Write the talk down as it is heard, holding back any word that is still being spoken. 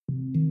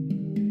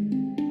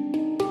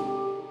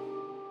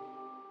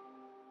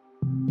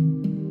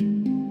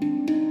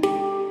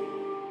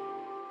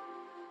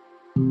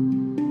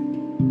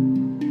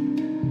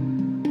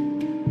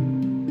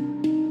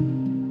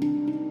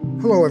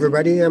Hello,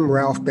 everybody. I'm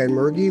Ralph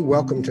Benmergui.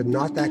 Welcome to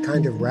Not That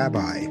Kind of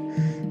Rabbi.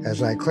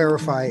 As I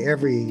clarify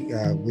every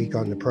week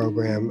on the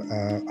program,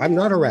 I'm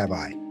not a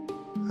rabbi.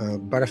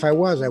 But if I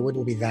was, I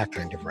wouldn't be that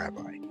kind of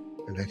rabbi.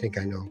 And I think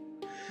I know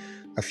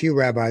a few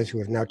rabbis who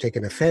have now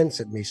taken offense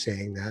at me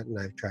saying that, and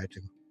I've tried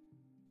to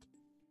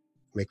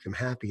make them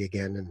happy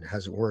again, and it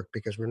hasn't worked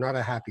because we're not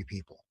a happy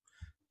people.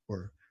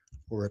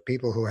 We're a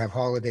people who have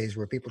holidays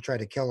where people try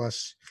to kill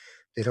us,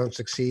 they don't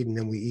succeed, and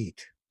then we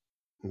eat.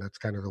 And that's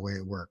kind of the way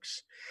it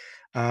works.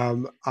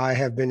 I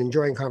have been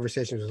enjoying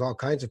conversations with all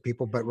kinds of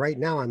people, but right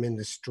now I'm in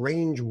this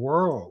strange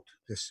world,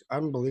 this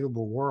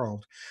unbelievable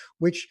world,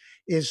 which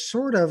is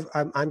sort of,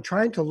 I'm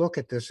trying to look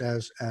at this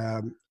as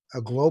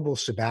a global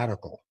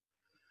sabbatical.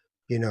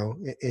 You know,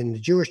 in the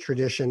Jewish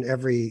tradition,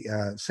 every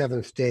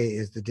seventh day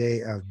is the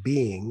day of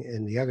being,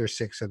 and the other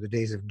six are the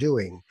days of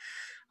doing.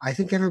 I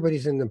think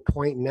everybody's in the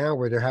point now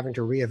where they're having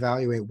to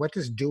reevaluate what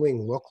does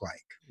doing look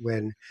like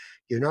when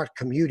you're not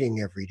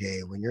commuting every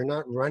day, when you're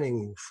not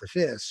running for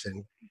this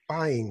and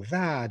buying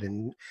that.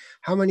 And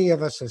how many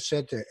of us have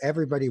said to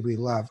everybody we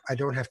love, I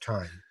don't have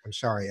time. I'm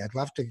sorry. I'd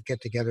love to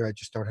get together. I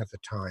just don't have the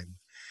time.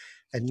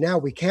 And now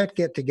we can't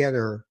get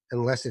together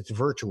unless it's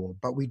virtual,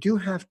 but we do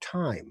have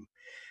time.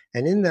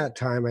 And in that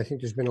time, I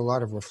think there's been a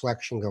lot of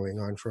reflection going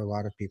on for a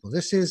lot of people.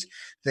 This is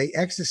the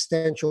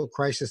existential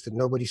crisis that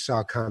nobody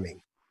saw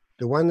coming.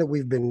 The one that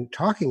we've been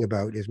talking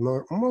about is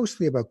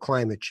mostly about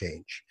climate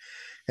change.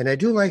 And I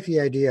do like the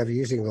idea of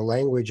using the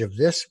language of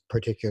this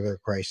particular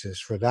crisis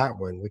for that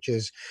one, which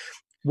is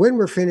when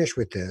we're finished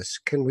with this,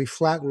 can we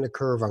flatten the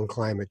curve on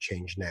climate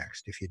change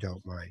next, if you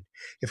don't mind?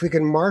 If we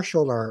can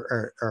marshal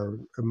our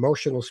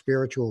emotional,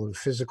 spiritual, and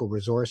physical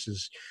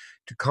resources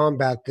to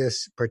combat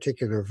this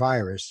particular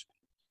virus,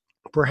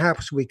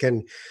 perhaps we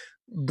can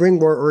bring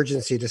more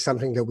urgency to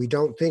something that we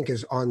don't think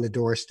is on the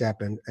doorstep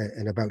and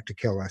about to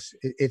kill us.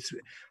 It's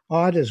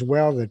odd as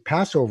well that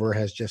Passover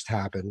has just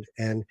happened,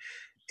 and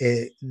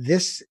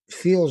this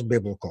feels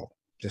biblical,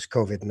 this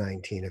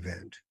COVID-19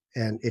 event.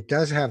 And it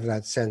does have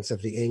that sense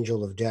of the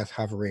angel of death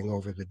hovering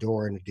over the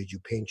door. And did you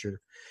paint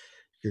your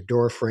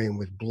door frame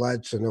with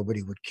blood so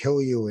nobody would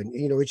kill you? And,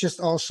 you know, it's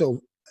just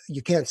also,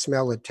 you can't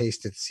smell it,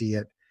 taste it, see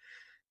it,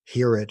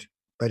 hear it,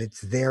 but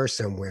it's there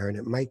somewhere and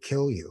it might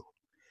kill you.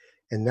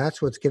 And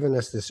that's what's given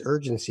us this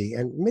urgency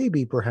and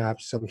maybe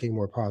perhaps something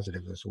more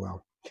positive as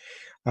well.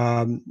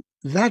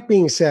 That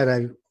being said,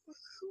 I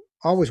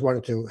always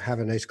wanted to have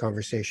a nice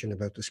conversation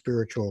about the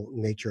spiritual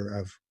nature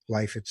of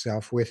life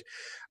itself with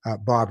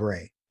Bob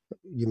Ray.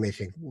 You may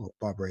think, well,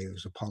 Bob Ray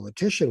was a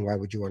politician. Why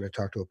would you want to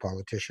talk to a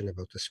politician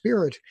about the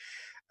spirit?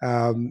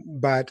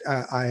 But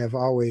I have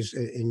always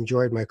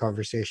enjoyed my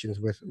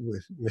conversations with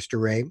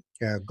Mr. Ray,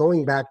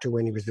 going back to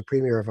when he was the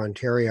Premier of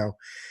Ontario.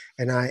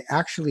 And I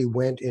actually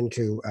went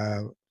into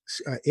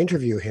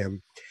interview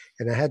him,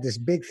 and I had this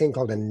big thing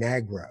called a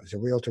Nagra. It was a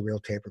reel-to-reel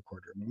tape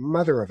recorder,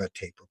 mother of a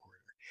tape recorder.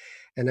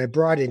 And I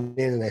brought it in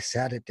and I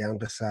sat it down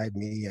beside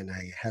me and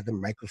I had the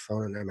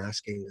microphone and I'm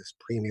asking this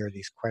Premier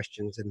these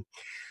questions. And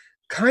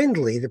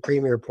kindly, the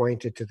Premier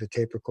pointed to the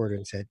tape recorder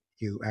and said,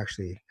 you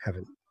actually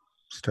haven't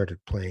started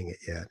playing it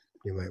yet.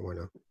 You might want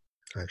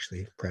to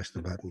actually press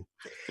the button.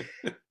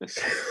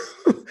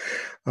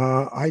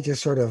 I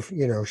just sort of,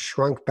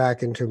 shrunk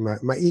back into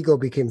my ego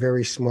became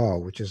very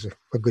small, which is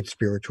a good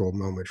spiritual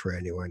moment for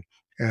anyone.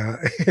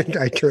 And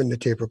I turned the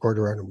tape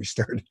recorder on and we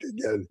started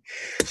again.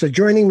 So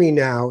joining me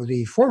now,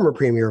 the former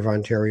Premier of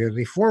Ontario,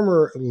 the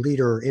former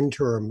leader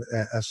interim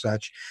as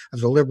such of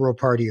the Liberal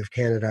Party of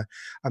Canada,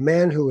 a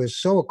man who is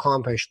so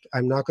accomplished,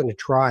 I'm not going to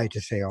try to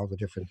say all the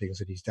different things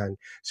that he's done.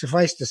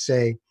 Suffice to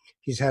say,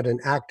 he's had an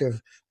active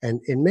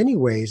and in many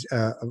ways,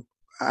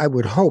 I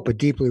would hope, a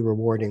deeply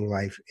rewarding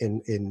life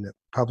in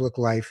public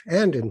life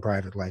and in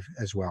private life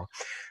as well.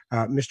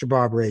 Mr.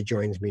 Bob Ray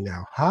joins me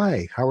now.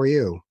 Hi, how are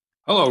you?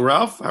 Hello,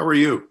 Ralph. How are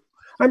you?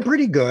 I'm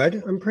pretty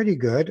good.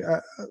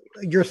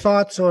 Your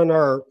thoughts on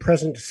our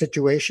present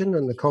situation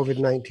and the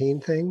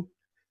COVID-19 thing?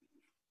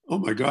 Oh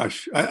my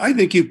gosh, I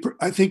think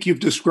you've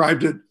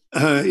described it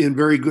in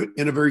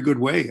a very good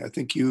way.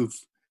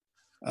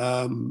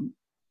 Um,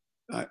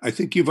 I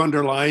think you've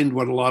underlined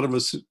what a lot of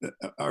us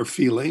are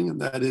feeling,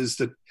 and that is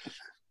that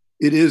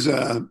it is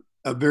a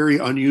very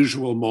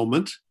unusual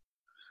moment.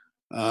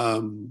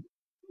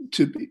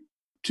 To be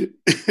to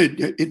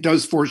it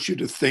does force you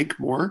to think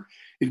more.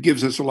 It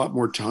gives us a lot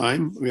more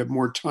time. We have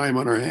more time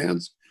on our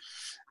hands.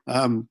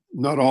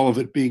 Not all of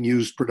it being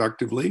used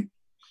productively,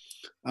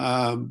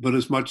 but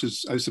as much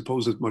as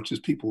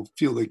people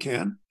feel they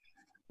can.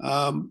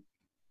 And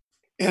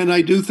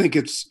I do think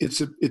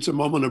it's a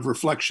moment of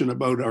reflection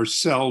about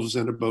ourselves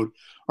and about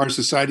our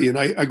society. And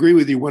I agree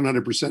with you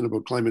 100%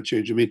 about climate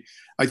change. I mean,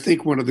 I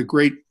think one of the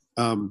great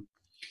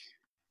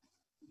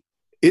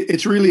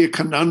it's really a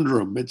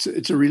conundrum.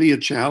 It's really a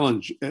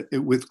challenge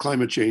with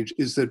climate change.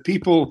 Is that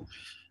people,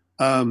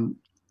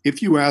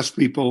 if you ask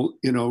people,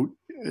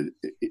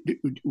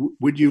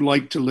 would you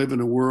like to live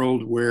in a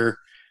world where,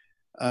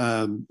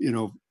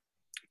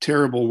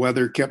 terrible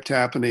weather kept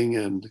happening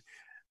and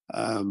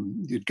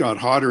it got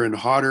hotter and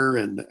hotter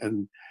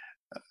and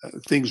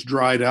things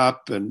dried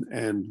up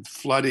and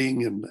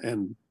flooding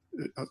and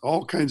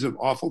all kinds of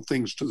awful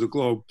things to the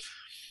globe.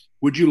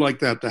 Would you like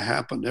that to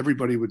happen?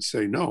 Everybody would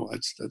say, no,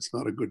 that's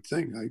not a good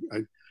thing.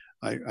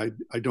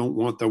 I don't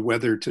want the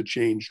weather to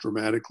change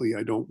dramatically.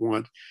 I don't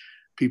want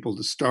people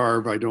to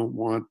starve. I don't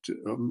want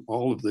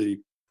all of the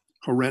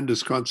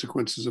horrendous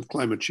consequences of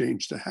climate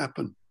change to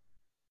happen.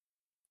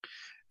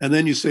 And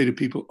then you say to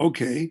people,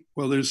 okay,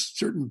 well, there's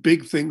certain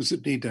big things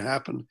that need to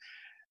happen.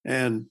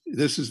 And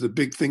this is the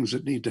big things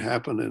that need to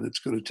happen. And it's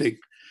going to take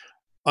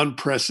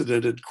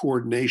unprecedented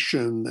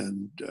coordination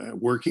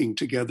and working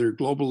together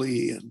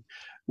globally and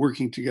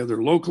working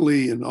together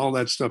locally and all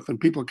that stuff. And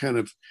people kind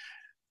of,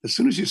 as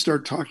soon as you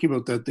start talking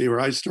about that, their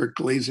eyes start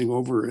glazing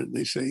over and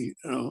they say,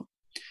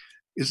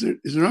 is there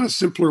not a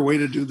simpler way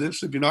to do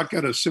this? Have you not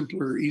got a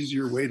simpler,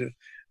 easier way to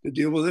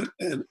deal with it?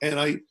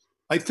 And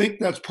I think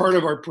that's part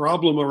of our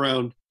problem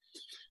around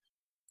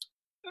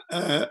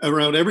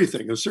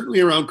everything, and certainly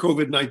around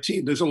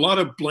COVID-19. There's a lot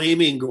of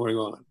blaming going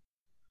on.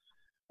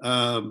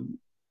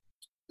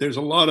 There's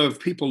a lot of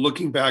people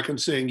looking back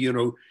and saying,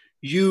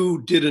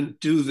 you didn't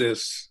do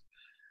this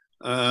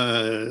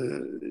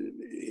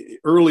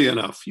early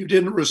enough. You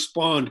didn't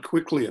respond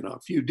quickly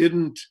enough. You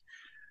didn't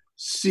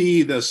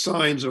see the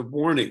signs of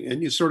warning.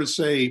 And you sort of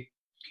say,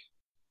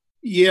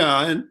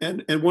 yeah,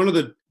 and one of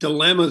the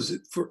dilemmas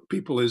for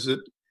people is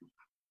that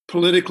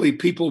politically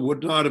people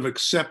would not have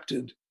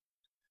accepted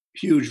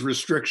huge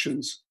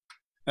restrictions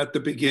at the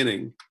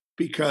beginning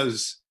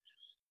because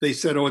they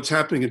said, oh, it's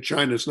happening in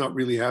China, it's not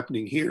really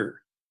happening here.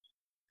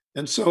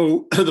 And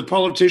so the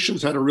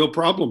politicians had a real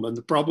problem. And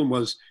the problem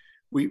was,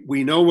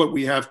 we know what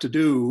we have to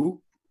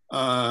do,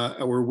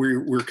 or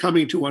we're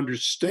coming to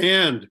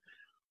understand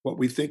what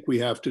we think we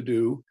have to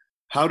do.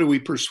 How do we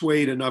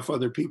persuade enough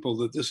other people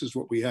that this is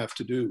what we have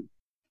to do?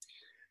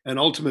 And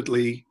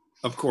ultimately,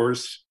 of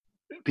course,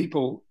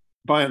 people,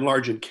 by and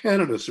large in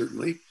Canada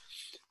certainly,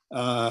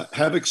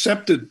 have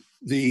accepted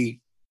the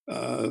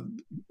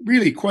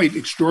really quite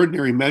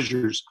extraordinary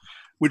measures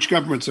which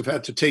governments have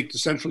had to take to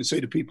essentially say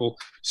to people,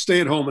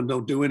 stay at home and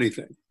don't do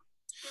anything.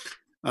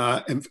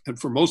 And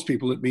for most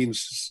people, it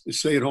means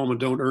stay at home and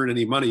don't earn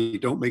any money,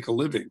 don't make a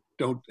living,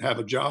 don't have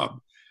a job,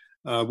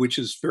 which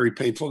is very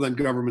painful. Then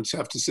governments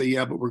have to say,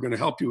 yeah, but we're going to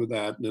help you with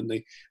that. And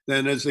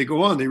then as they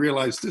go on, they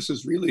realize this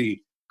is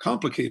really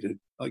complicated.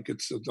 Like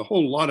it's a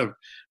whole lot of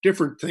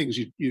different things.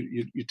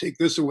 You take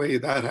this away,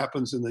 that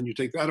happens, and then you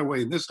take that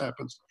away, and this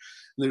happens.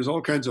 And there's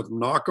all kinds of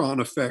knock-on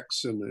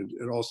effects, and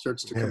it all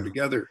starts to come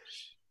together.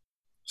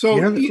 So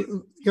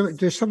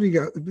there's something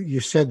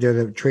you said there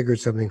that triggered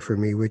something for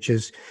me, which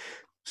is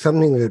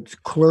something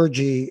that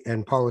clergy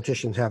and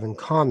politicians have in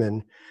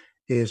common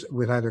is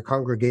with either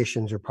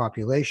congregations or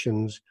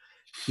populations,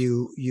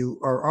 you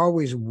are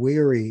always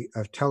weary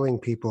of telling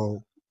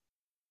people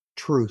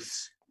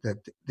truths that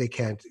they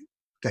can't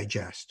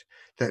digest,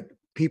 that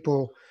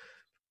people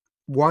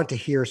want to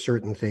hear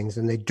certain things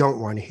and they don't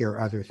want to hear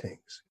other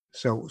things.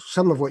 So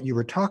some of what you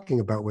were talking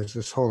about was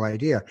this whole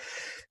idea.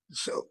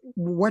 So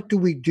what do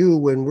we do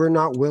when we're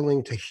not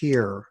willing to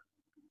hear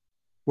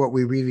what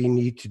we really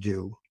need to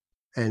do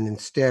and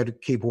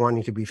instead keep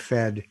wanting to be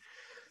fed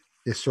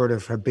this sort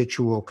of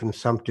habitual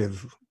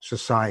consumptive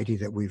society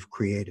that we've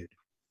created?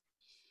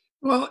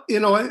 Well,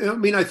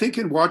 I think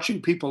in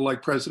watching people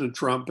like President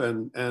Trump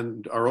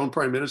and our own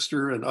prime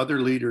minister and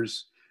other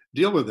leaders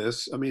deal with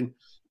this,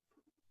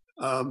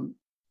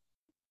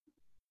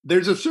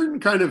 there's a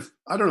certain kind of,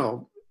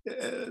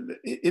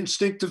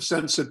 instinctive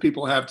sense that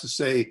people have to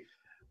say,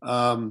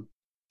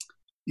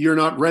 you're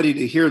not ready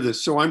to hear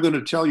this, so I'm going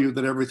to tell you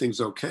that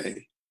everything's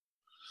okay.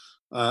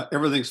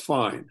 Everything's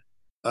fine.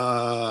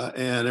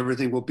 And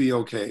everything will be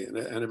okay. And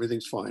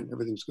everything's fine.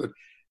 Everything's good.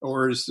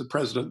 Or as the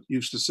president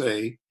used to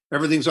say,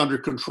 everything's under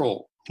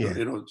control. Yeah.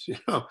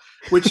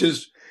 Which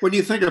is, when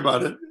you think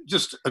about it,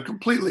 just a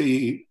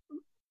completely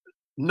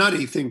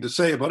nutty thing to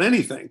say about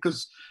anything,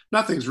 because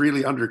nothing's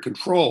really under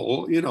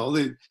control,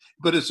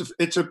 but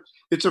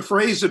it's a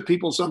phrase that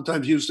people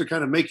sometimes use to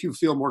kind of make you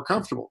feel more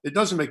comfortable. It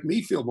doesn't make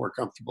me feel more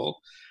comfortable,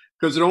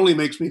 because it only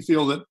makes me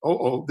feel that,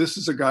 this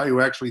is a guy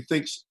who actually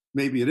thinks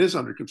maybe it is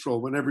under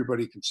control, when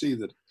everybody can see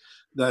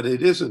that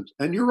it isn't.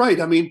 And you're right.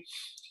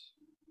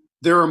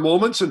 There are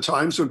moments and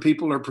times when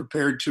people are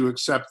prepared to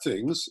accept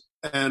things,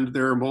 and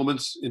there are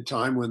moments in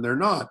time when they're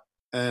not.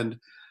 And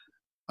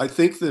I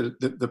think that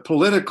the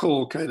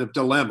political kind of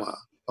dilemma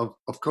of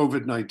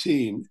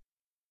COVID-19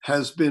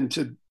 has been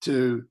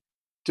to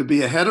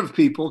be ahead of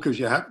people, because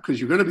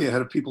you're going to be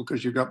ahead of people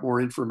because you've got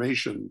more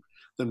information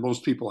than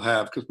most people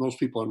have, because most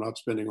people are not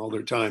spending all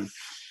their time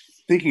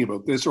thinking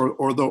about this.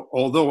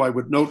 Although I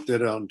would note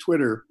that on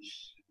Twitter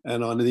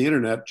and on the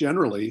internet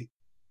generally,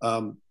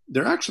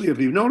 there actually, have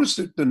you noticed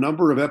that the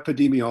number of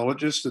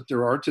epidemiologists that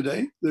there are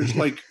today? There's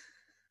like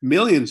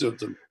millions of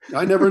them.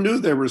 I never knew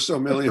there were so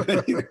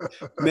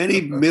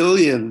many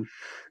million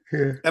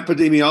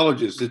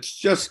epidemiologists. It's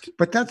just,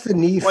 but that's the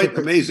need quite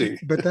amazing.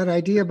 But that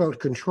idea about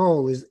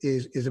control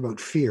is about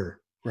fear,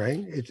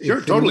 right?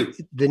 Sure, totally.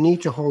 The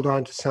need to hold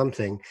on to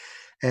something.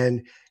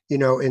 And,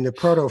 in the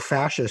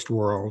proto-fascist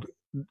world,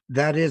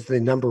 that is the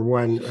number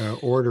one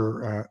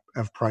order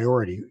of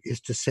priority,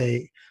 is to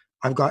say,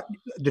 I've got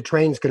the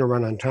train's going to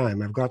run on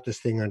time. I've got this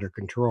thing under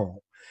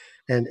control.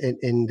 And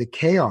in the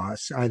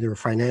chaos, either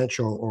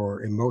financial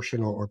or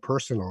emotional or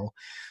personal,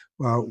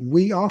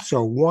 we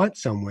also want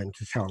someone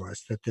to tell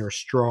us that they're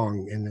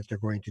strong and that they're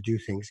going to do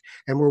things.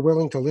 And we're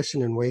willing to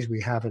listen in ways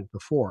we haven't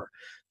before.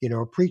 You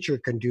know, a preacher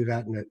can do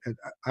that.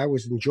 I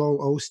was in Joel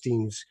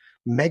Osteen's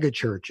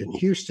megachurch in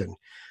Houston.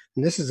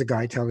 And this is a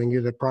guy telling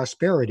you that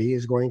prosperity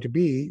is going to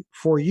be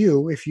for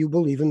you if you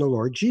believe in the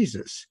Lord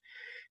Jesus.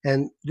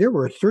 And there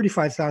were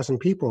 35,000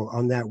 people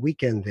on that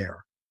weekend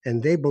there.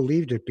 And they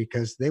believed it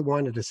because they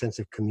wanted a sense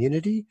of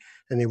community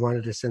and they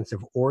wanted a sense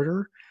of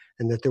order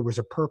and that there was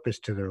a purpose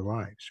to their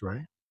lives,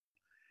 right?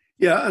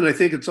 Yeah, and I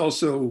think it's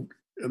also,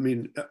 I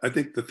mean, I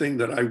think the thing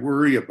that I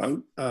worry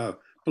about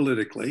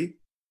politically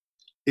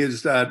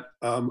is that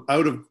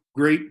out of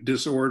great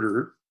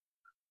disorder,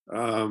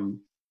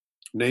 name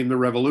the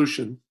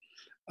revolution,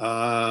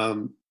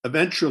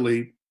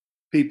 eventually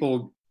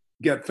people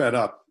get fed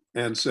up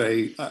and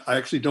say, I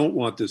actually don't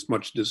want this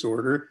much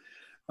disorder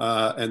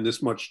and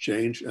this much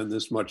change and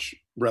this much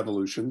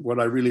revolution. What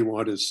I really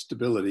want is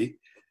stability.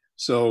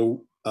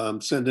 So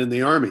send in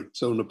the army.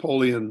 So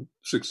Napoleon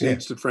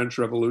succeeds the French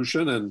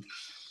Revolution, and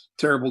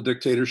terrible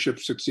dictatorship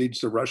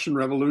succeeds the Russian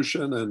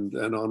Revolution, and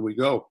on we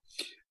go.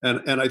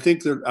 And I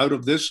think that out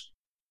of this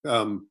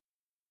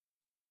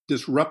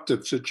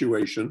disruptive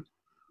situation,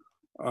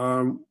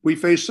 we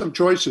face some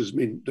choices. I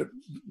mean,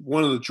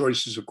 one of the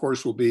choices, of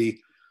course, will be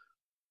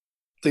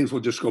things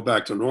will just go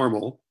back to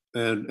normal,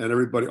 and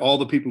everybody, all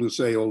the people who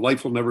say, "Oh,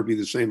 life will never be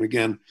the same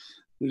again,"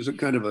 there's a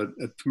kind of a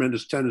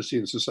tremendous tendency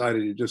in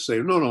society to just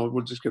say, "No,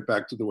 we'll just get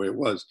back to the way it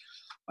was."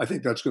 I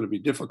think that's going to be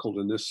difficult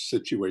in this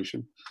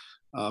situation.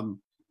 And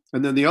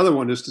then the other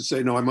one is to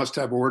say, "No, I must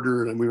have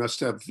order, and we must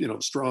have,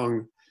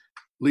 strong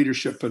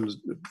leadership, and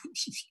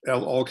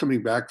all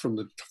coming back from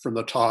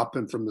the top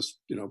and from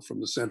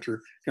the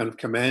center, kind of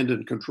command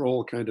and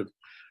control kind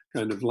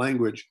of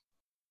language."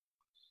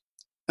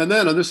 And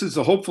this is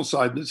the hopeful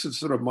side. This is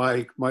sort of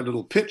my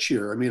little pitch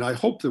here. I mean, I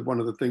hope that one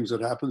of the things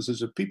that happens is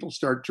that people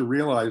start to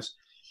realize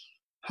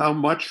how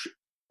much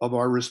of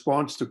our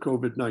response to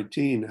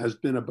COVID-19 has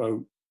been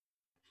about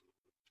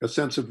a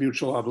sense of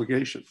mutual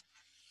obligation.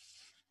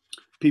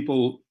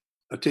 People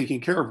are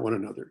taking care of one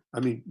another. I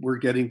mean, we're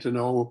getting to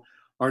know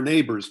our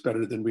neighbors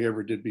better than we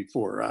ever did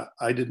before.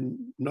 I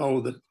didn't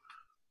know that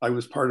I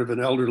was part of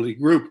an elderly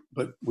group,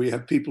 but we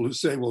have people who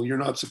say, "Well, you're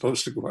not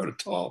supposed to go out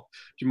at all.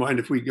 Do you mind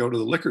if we go to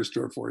the liquor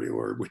store for you?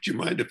 Or would you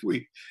mind if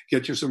we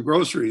get you some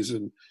groceries?"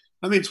 And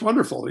I mean, it's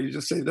wonderful. You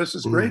just say, "This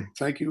is great.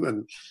 Thank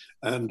you."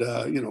 And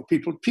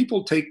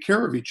people take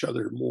care of each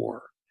other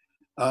more.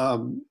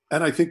 And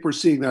I think we're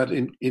seeing that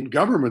in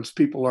governments.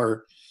 People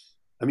are,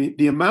 I mean,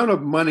 the amount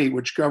of money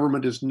which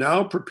government is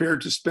now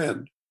prepared to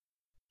spend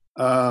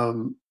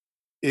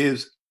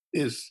is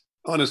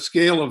on a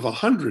scale of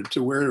 100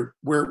 to where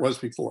it was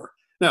before.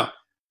 Now,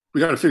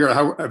 we got to figure out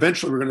how,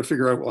 eventually we're going to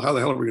figure out, well, how the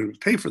hell are we going to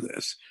pay for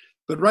this?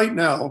 But right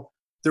now,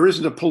 there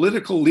isn't a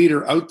political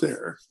leader out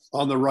there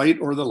on the right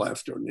or the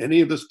left or any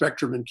of the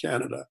spectrum in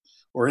Canada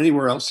or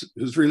anywhere else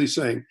who's really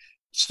saying,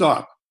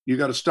 stop, you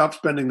got to stop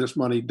spending this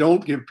money.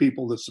 Don't give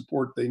people the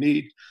support they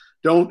need.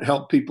 Don't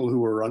help people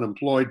who are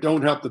unemployed.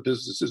 Don't help the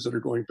businesses that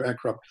are going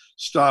bankrupt.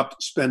 Stop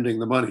spending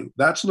the money.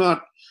 That's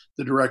not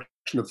the direction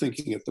of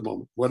thinking at the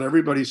moment. What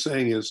everybody's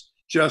saying is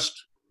just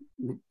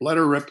let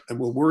her rip and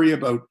we'll worry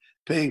about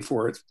paying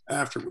for it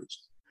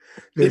afterwards.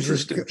 There's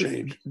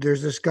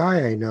this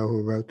guy I know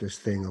who wrote this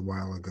thing a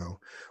while ago.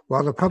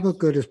 While the public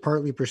good is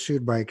partly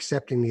pursued by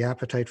accepting the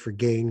appetite for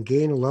gain,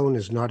 gain alone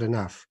is not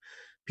enough.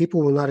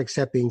 People will not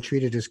accept being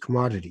treated as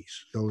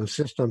commodities. They'll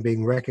insist on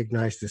being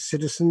recognized as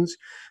citizens,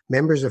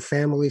 members of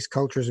families,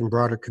 cultures, and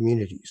broader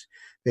communities.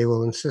 They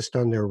will insist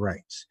on their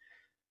rights.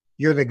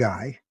 You're the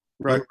guy.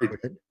 Right.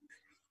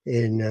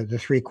 In the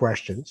three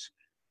questions.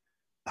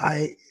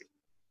 I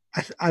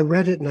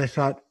read it and I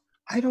thought,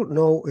 I don't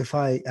know if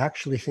I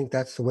actually think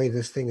that's the way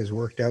this thing has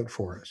worked out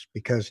for us,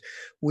 because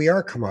we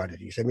are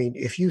commodities. I mean,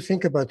 if you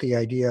think about the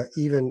idea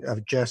even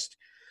of just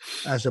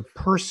as a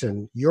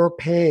person, you're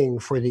paying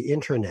for the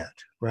internet,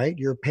 right?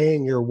 You're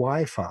paying your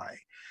Wi-Fi.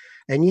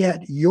 And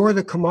yet you're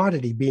the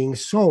commodity being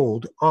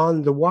sold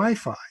on the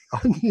Wi-Fi,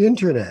 on the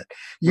internet.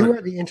 You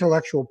are the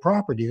intellectual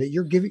property that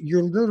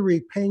you're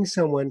literally paying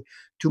someone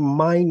to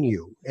mine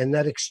you. And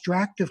that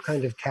extractive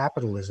kind of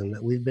capitalism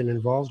that we've been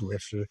involved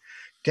with for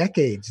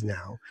decades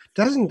now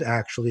doesn't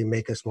actually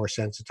make us more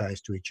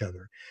sensitized to each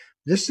other.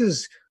 This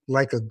is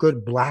like a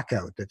good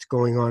blackout that's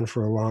going on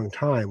for a long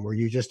time, where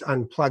you just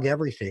unplug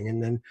everything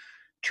and then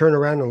turn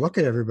around and look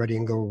at everybody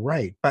and go,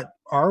 right. But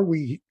are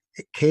we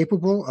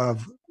capable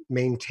of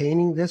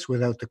maintaining this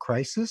without the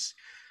crisis?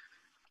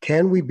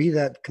 Can we be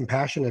that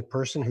compassionate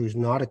person who's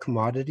not a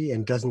commodity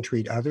and doesn't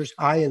treat others?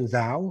 I and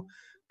thou.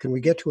 Can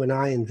we get to an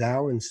I and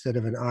thou instead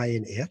of an I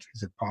and it?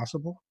 Is it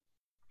possible?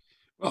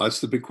 Well,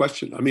 that's the big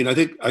question. I mean, I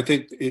think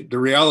the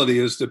reality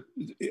is that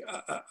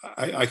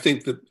I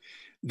think that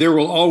there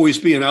will always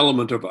be an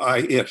element of I,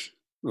 it.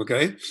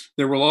 Okay,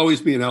 there will always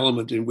be an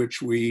element in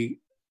which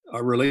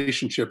our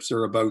relationships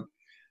are about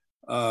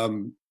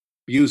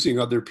using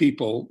other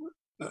people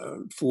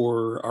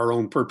for our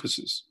own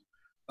purposes.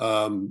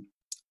 Um,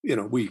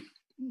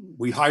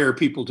 we hire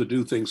people to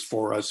do things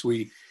for us.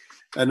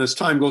 And as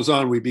time goes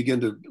on, we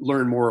begin to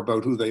learn more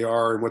about who they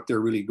are and what they're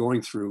really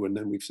going through. And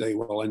then we say,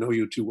 well, I know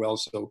you too well,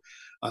 so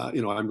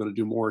I'm going to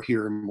do more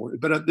here and more.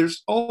 But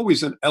there's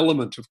always an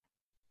element of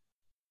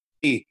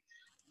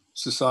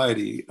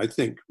society, I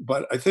think.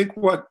 But I think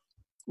what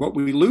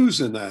we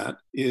lose in that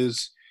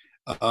is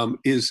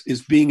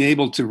being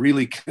able to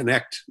really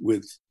connect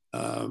with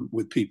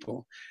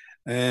people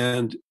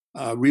and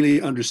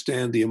really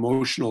understand the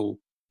emotional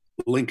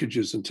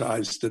linkages and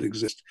ties that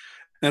exist.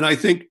 And I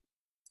think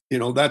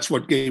that's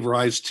what gave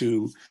rise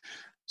to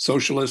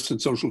socialist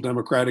and social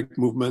democratic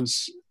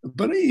movements,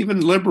 but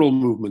even liberal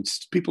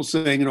movements. People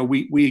saying,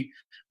 we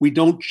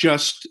don't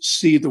just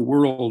see the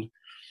world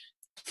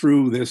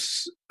through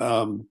this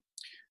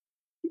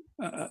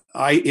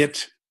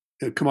I-it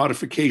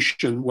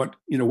commodification. What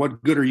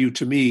good are you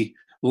to me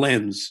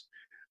lens?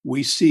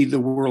 We see the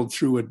world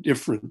through a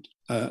different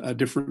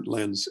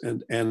lens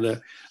and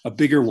a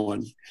bigger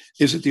one.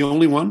 Is it the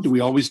only one? Do we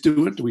always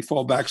do it? Do we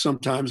fall back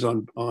sometimes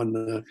on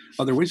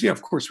other ways? Yeah,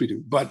 of course we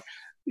do. But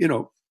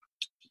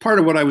part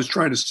of what I was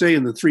trying to say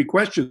in the three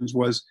questions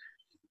was,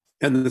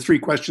 and the three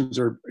questions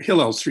are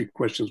Hillel's three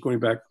questions going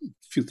back a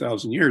few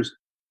thousand years.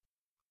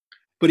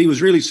 But he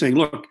was really saying,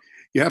 look,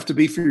 you have to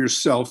be for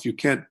yourself. You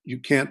can't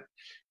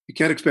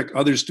expect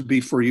others to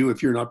be for you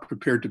if you're not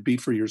prepared to be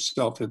for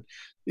yourself. And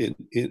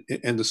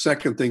the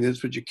second thing is,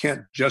 but you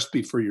can't just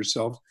be for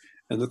yourself.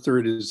 And the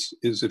third is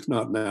if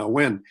not now,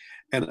 when?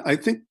 And I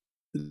think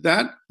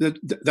that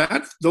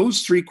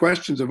those three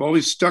questions have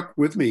always stuck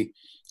with me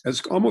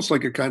as almost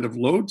like a kind of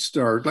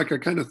lodestar, like a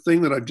kind of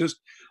thing that I've just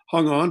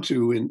hung on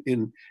to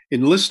in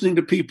listening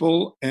to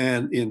people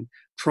and in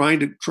trying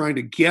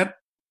to get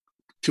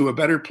to a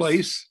better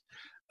place.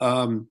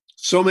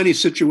 So many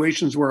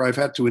situations where I've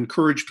had to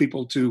encourage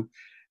people to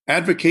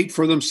advocate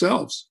for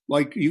themselves.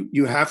 Like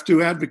you have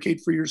to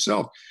advocate for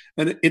yourself.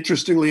 And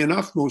interestingly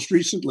enough, most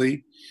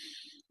recently,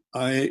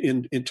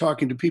 in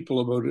talking to people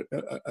about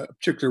a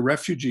particular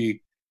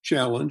refugee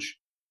challenge,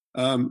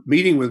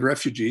 meeting with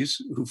refugees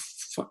who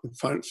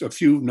a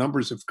few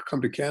numbers have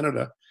come to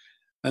Canada,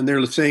 and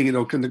they're saying,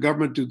 can the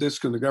government do this?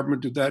 Can the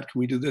government do that? Can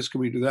we do this?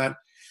 Can we do that?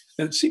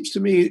 And it seems to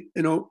me,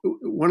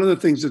 one of the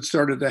things that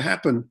started to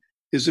happen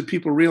is that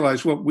people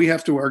realize, well, we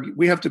have to argue,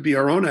 we have to be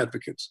our own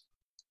advocates.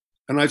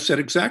 And I've said,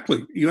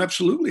 exactly, you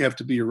absolutely have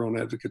to be your own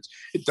advocates.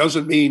 It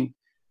doesn't mean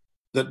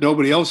that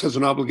nobody else has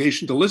an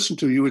obligation to listen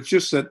to you. It's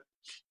just that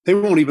they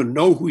won't even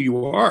know who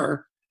you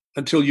are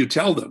until you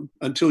tell them,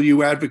 until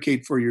you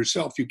advocate for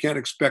yourself. You can't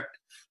expect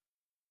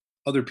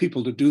other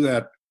people to do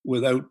that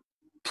without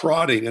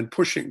prodding and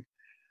pushing.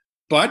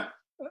 But,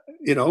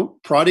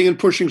 prodding and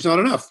pushing is not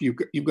enough.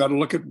 You've got to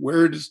look at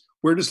where does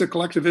the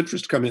collective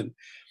interest come in.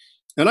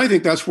 And I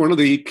think that's one of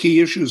the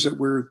key issues that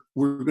we're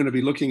going to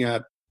be looking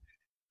at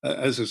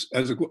as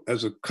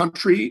a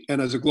country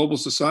and as a global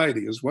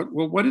society is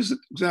what is it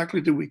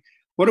exactly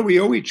what do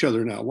we owe each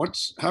other now?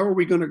 How are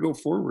we going to go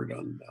forward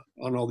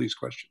on all these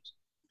questions?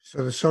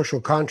 So the social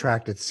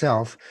contract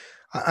itself,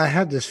 I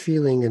had this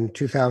feeling in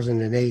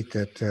 2008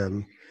 that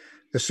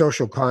the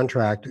social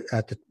contract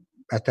at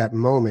that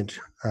moment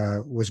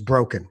was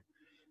broken.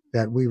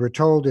 That we were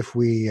told if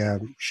we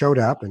showed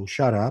up and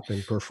shut up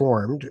and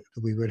performed,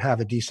 we would have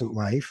a decent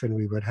life and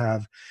we would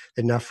have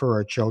enough for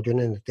our children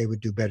and that they would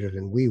do better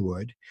than we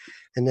would.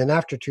 And then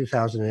after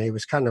 2008, it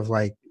was kind of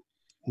like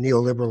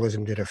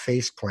neoliberalism did a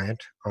face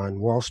plant on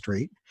Wall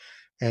Street.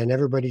 And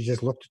everybody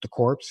just looked at the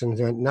corpse and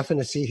said, nothing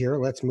to see here,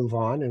 let's move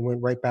on, and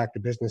went right back to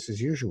business as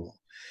usual.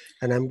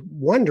 And I'm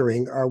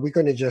wondering, are we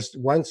going to just,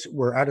 once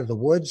we're out of the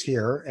woods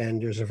here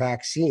and there's a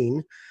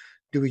vaccine,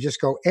 do we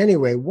just go,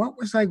 anyway, what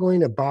was I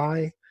going to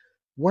buy?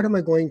 What am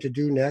I going to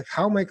do next?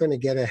 How am I going to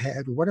get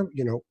ahead?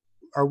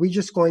 Are we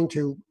just going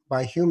to,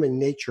 by human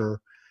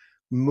nature,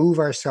 move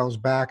ourselves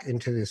back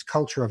into this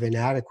culture of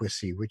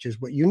inadequacy, which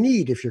is what you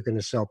need if you're going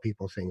to sell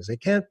people things? They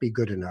can't be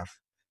good enough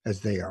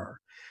as they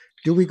are.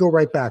 Do we go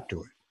right back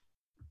to it?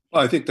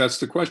 Well, I think that's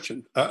the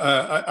question.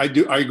 I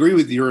agree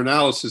with your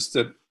analysis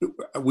that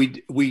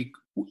the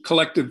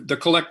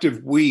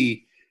collective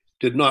we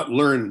did not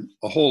learn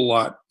a whole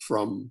lot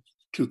from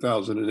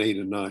 2008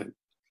 and 9.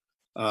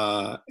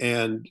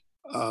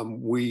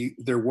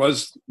 There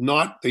was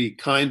not the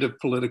kind of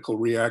political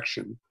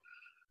reaction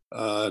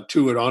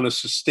to it on a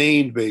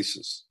sustained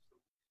basis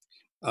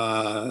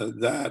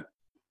that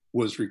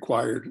was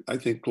required, I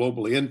think,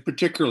 globally, and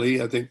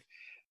particularly, I think,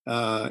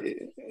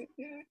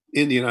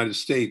 in the United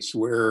States,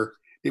 where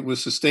it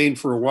was sustained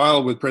for a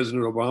while with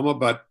President Obama,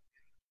 but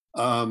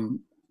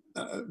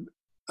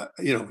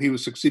he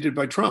was succeeded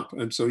by Trump,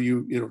 and so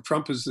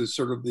Trump is this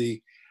sort of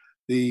the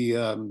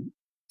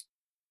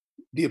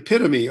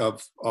epitome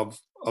of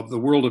the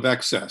world of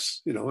excess.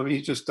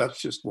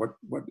 That's just what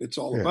it's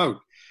all about.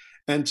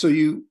 And so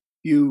you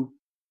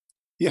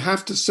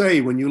have to say,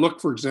 when you look,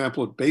 for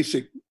example, at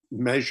basic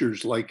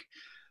measures like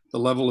the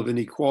level of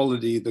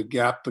inequality, the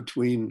gap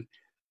between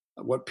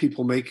what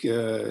people make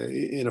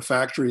in a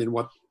factory and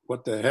what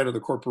the head of the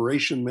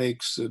corporation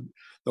makes, and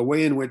the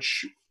way in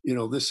which,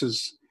 this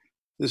is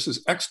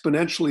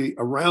exponentially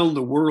around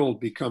the world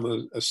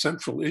become a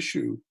central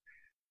issue.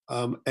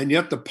 And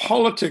yet the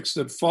politics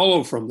that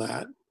follow from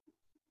that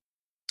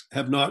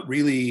have not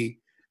really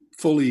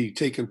fully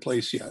taken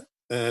place yet.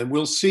 And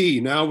we'll see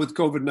now with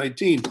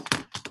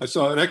COVID-19. I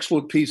saw an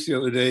excellent piece the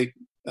other day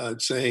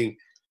saying,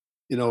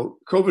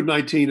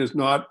 COVID-19 is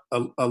not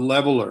a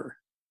leveler.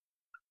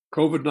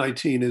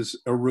 COVID-19 is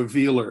a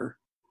revealer.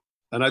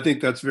 And I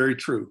think that's very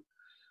true.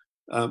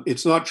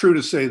 It's not true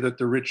to say that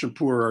the rich and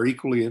poor are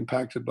equally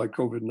impacted by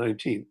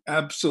COVID-19.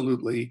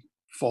 Absolutely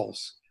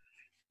false.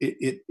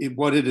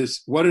 What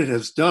it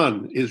has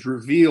done is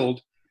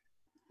revealed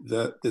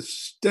the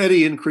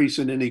steady increase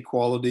in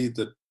inequality,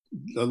 the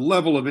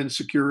level of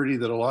insecurity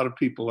that a lot of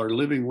people are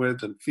living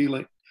with and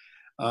feeling,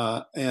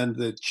 and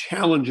the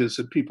challenges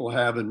that people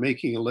have in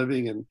making a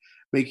living and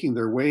making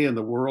their way in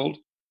the world.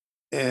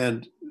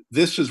 And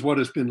this is what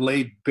has been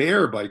laid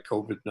bare by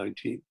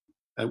COVID-19,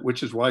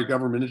 which is why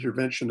government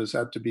intervention has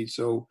had to be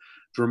so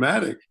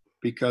dramatic,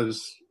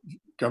 because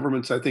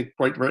governments, I think,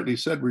 quite rightly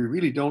said, we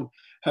really don't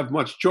have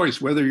much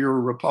choice. Whether you're a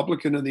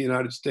Republican in the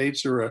United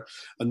States or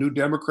a New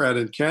Democrat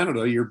in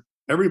Canada,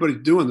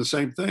 everybody's doing the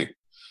same thing.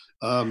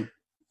 And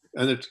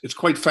it's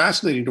quite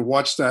fascinating to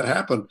watch that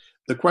happen.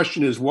 The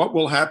question is, what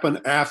will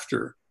happen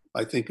after,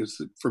 I think, is,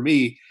 for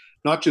me,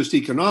 not just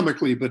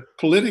economically, but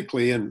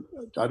politically, and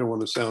I don't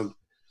want to sound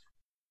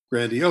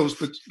grandiose,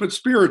 but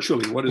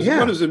spiritually, what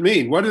does it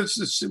mean? What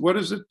does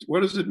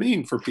it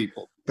mean for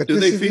people? But do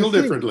they feel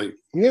differently?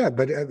 Yeah,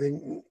 but I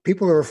mean,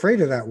 people are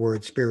afraid of that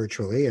word,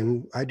 spiritually,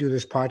 and I do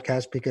this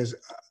podcast because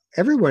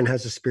everyone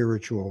has a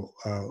spiritual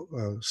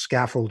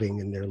scaffolding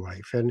in their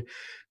life, and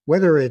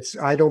whether it's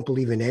I don't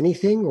believe in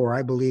anything or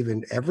I believe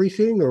in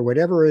everything or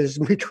whatever is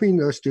between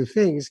those two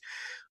things,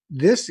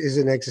 this is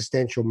an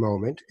existential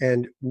moment,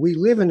 and we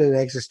live in an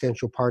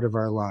existential part of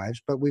our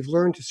lives, but we've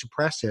learned to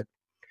suppress it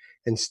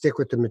and stick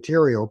with the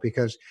material,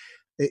 because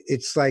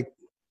it's like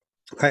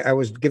I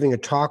was giving a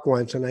talk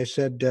once and I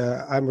said,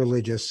 I'm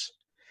religious.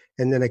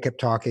 And then I kept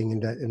talking,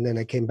 and then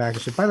I came back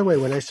and said, by the way,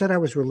 when I said I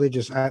was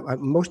religious,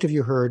 most of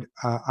you heard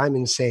I'm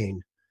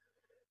insane.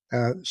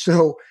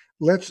 So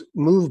let's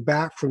move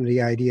back from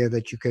the idea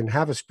that you can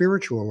have a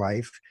spiritual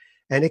life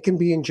and it can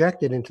be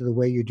injected into the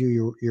way you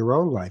do your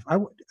own life.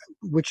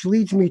 Which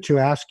leads me to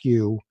ask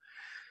you,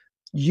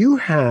 you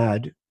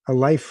had a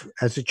life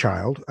as a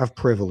child of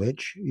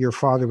privilege. Your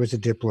father was a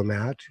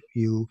diplomat.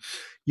 You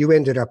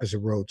ended up as a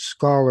Rhodes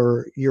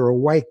Scholar. You're a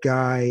white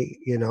guy.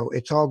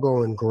 It's all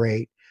going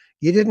great.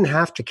 You didn't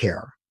have to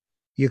care.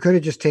 You could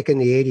have just taken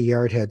the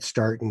 80-yard head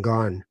start and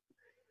gone.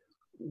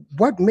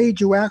 What made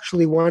you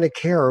actually want to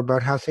care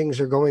about how things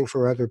are going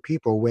for other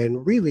people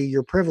when really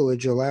your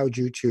privilege allowed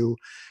you to,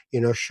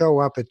 show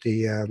up at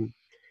the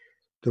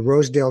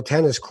Rosedale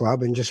Tennis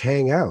Club and just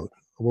hang out?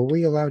 Were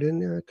we allowed in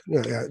there?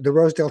 Yeah, the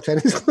Rosedale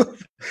Tennis Club.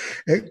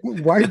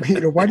 Why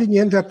didn't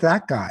you end up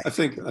that guy? I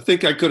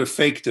think I could have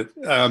faked it.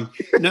 No.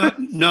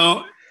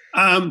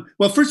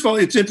 Well, first of all,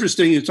 it's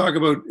interesting you talk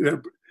about.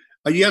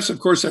 Yes, of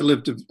course, I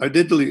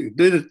did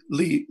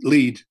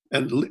lead,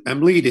 and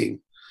I'm leading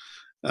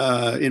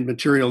in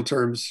material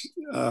terms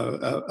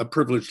a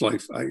privileged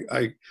life.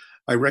 I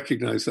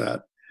recognize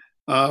that.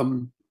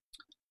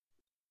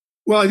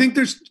 Well, I think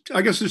there's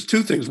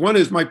two things. One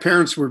is my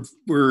parents were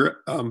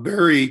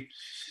very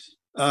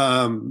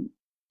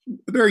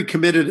very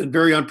committed and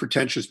very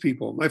unpretentious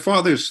people. My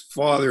father's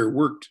father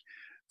worked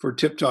for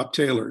Tip Top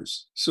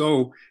Tailors,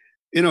 so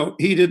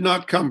he did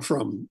not come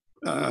from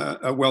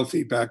a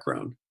wealthy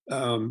background,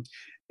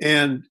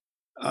 and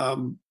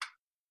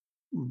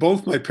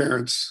both my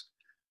parents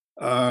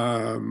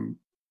were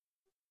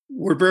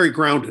very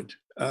grounded.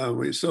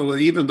 So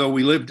even though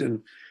we lived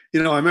in,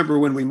 I remember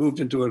when we moved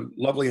into a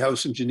lovely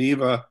house in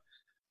Geneva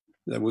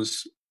that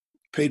was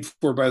paid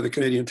for by the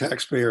Canadian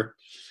taxpayer.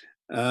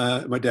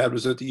 My dad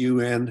was at the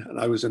UN and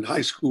I was in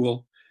high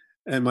school,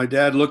 and my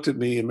dad looked at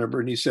me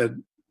and he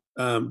said,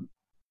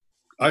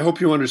 I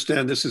hope you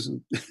understand this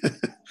isn't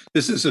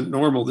this isn't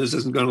normal. This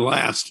isn't going to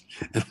last.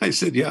 And I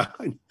said, yeah,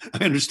 I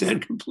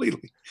understand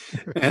completely.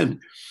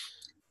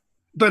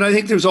 But I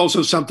think there's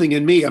also something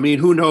in me. I mean,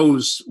 who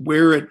knows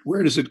where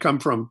does it come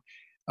from?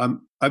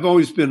 I've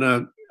always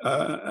been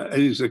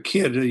as a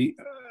kid,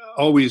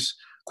 always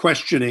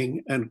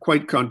questioning and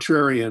quite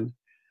contrarian,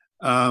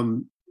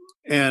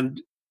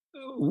 and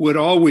would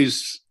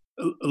always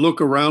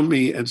look around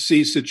me and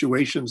see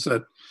situations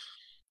that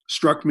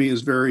struck me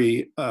as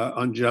very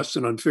unjust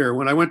and unfair.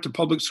 When I went to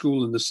public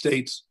school in the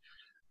States,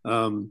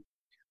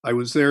 I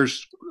was there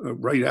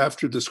right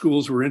after the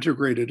schools were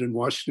integrated in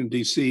Washington,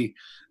 D.C.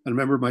 I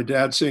remember my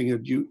dad saying, are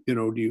you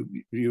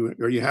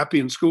happy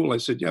in school? I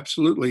said, yeah,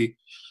 absolutely.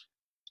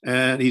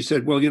 And he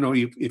said, well,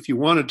 if you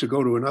wanted to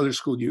go to another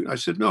school, I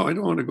said, no, I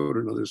don't want to go to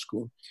another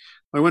school.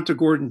 I went to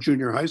Gordon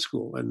Junior High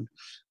School, and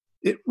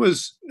it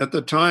was, at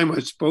the time, I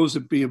suppose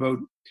it'd be about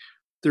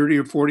 30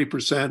 or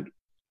 40%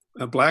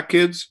 Black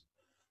kids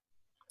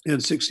and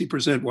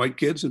 60% white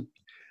kids,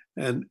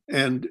 and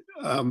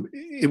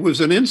it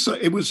was an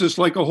insight. It was just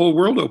like a whole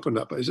world opened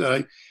up. I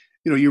said,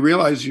 you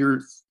realize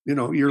you're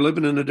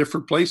living in a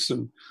different place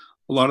than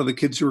a lot of the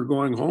kids who are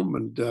going home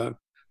and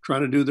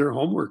trying to do their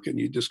homework, and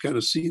you just kind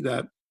of see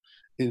that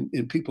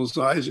in people's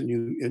eyes, and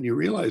you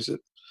realize it.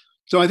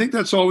 So I think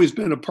that's always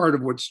been a part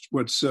of what's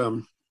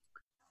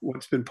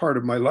been part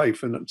of my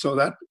life, and so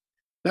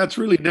that's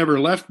really never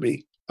left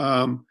me.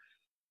 And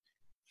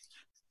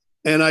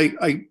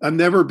I've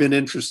never been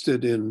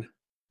interested in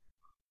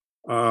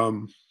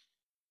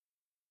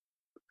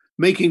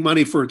making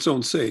money for its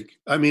own sake.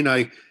 I mean,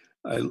 I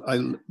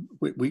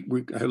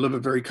live a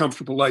very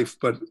comfortable life,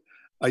 but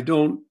I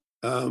don't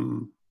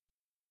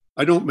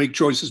make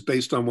choices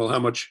based on, well,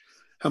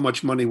 how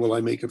much money will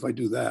I make if I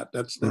do that?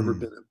 That's never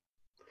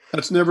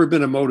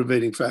been a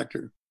motivating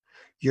factor.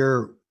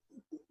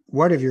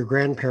 One of your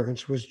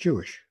grandparents was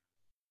Jewish.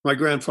 My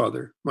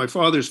grandfather, my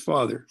father's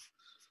father.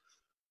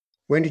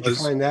 When did you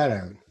find that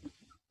out?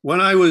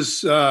 When I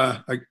was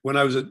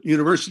at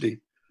university,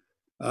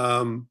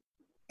 and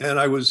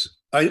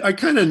I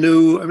kind of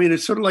knew. I mean,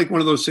 it's sort of like one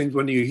of those things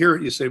when you hear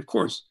it, you say, "Of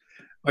course."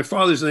 My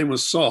father's name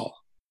was Saul.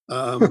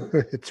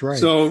 That's right.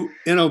 So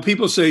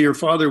people say your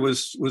father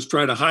was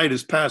trying to hide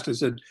his past. I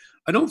said,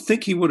 I don't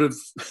think he would have.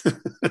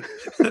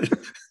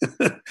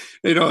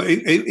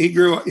 He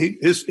grew up.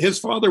 His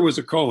father was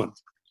a Cohen,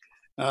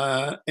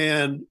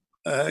 and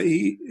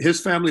his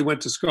family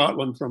went to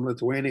Scotland from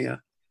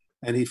Lithuania,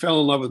 and he fell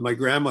in love with my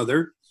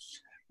grandmother,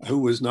 who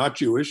was not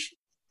Jewish,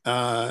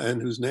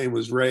 and whose name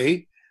was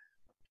Ray.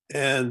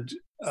 And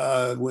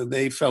when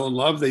they fell in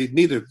love,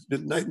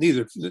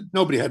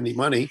 nobody had any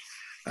money.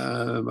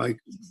 My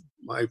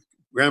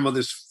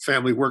grandmother's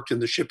family worked in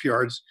the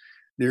shipyards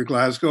near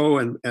Glasgow,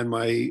 and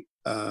my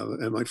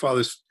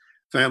father's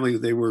family,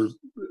 they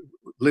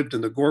lived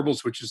in the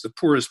Gorbals, which is the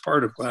poorest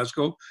part of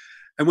Glasgow.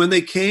 And when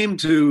they came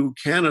to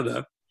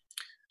Canada,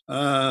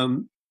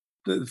 the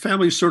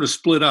family sort of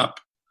split up.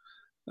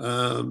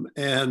 I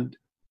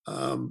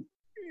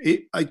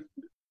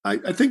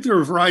think there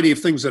are a variety of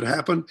things that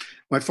happened.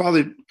 My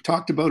father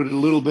talked about it a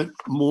little bit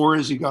more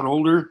as he got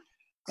older.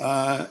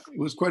 It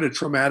was quite a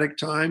traumatic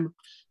time,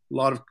 a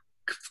lot of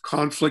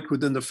conflict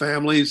within the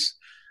families.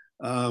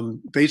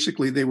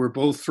 Basically, they were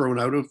both thrown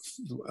out of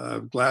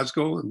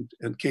Glasgow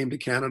and came to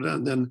Canada,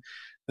 and then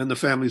the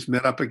families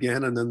met up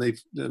again, and then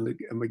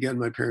again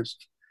my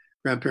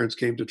grandparents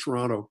came to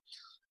Toronto,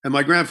 and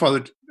my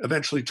grandfather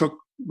eventually took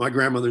my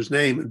grandmother's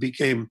name and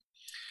became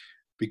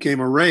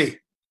a Ray.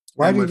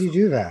 Why did he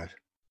do that?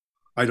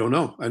 I don't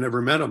know. I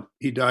never met him.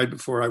 He died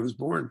before I was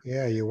born.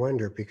 Yeah, you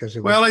wonder because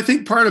it was. Well, I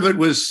think part of it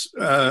was,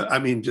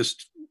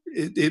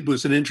 it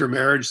was an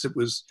intermarriage that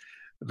was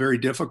very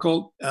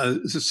difficult.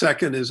 The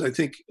second is, I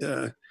think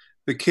the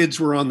kids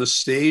were on the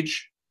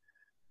stage.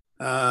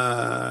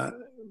 My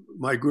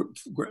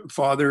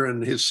father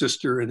and his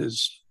sister and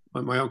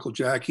my uncle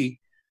Jackie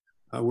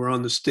were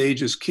on the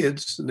stage as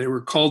kids, and they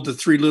were called the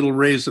Three Little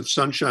Rays of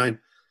Sunshine.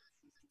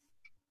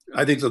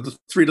 I think the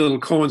Three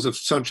Little Cohens of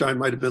Sunshine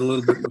might have been a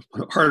little bit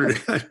harder,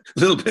 a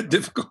little bit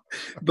difficult,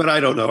 but I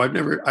don't know.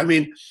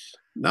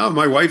 Now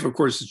my wife, of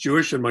course, is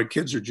Jewish and my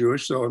kids are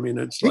Jewish. So,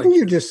 Didn't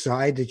you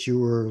decide that you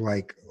were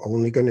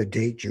only going to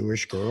date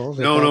Jewish girls?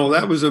 No,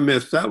 that was a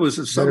myth. That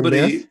was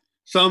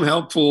some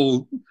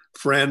helpful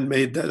friend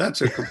made that.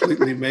 That's a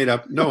completely made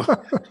up. No,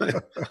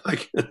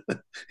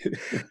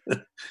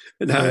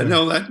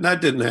 no, that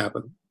didn't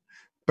happen.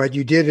 But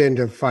you did end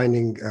up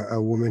finding a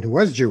woman who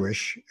was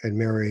Jewish and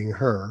marrying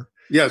her.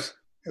 Yes.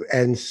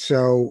 And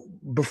so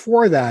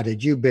before that,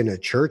 had you been a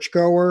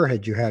churchgoer?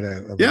 Had you had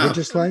a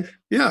religious life?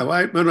 Yeah.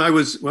 When I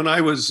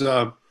was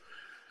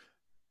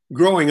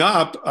growing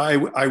up,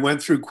 I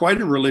went through quite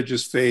a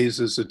religious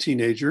phase as a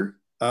teenager.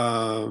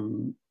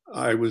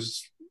 I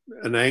was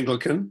an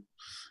Anglican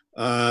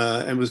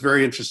and was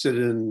very interested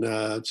in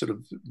sort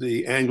of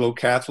the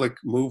Anglo-Catholic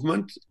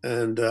movement.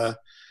 And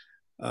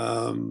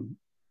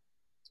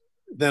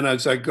then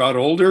as I got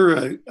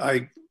older,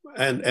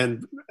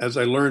 and as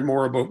I learned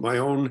more about my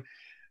own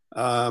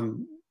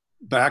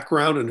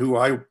background and who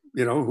I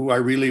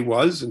really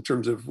was in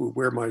terms of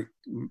where my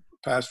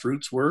past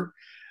roots were,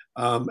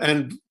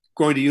 and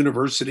going to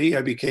university,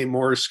 I became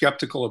more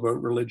skeptical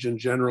about religion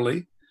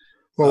generally.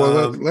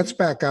 Well, let's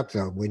back up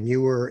though. When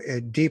you were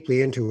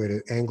deeply into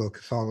it,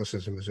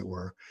 Anglo-Catholicism, as it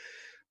were,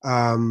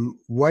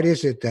 what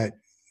is it that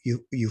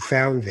you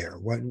found there?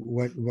 What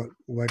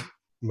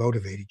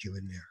motivated you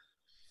in there?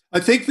 I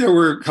think there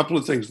were a couple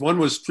of things. One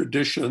was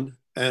tradition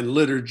and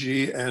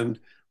liturgy and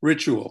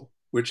ritual,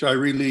 which I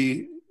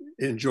really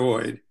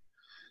enjoyed.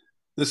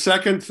 The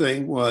second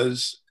thing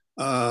was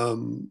a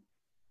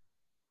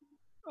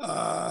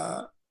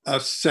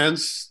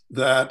sense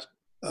that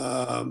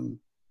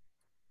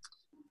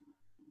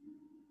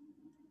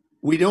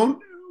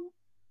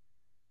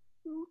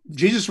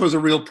Jesus was a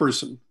real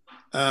person,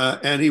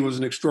 and he was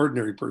an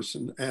extraordinary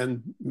person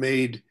and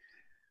made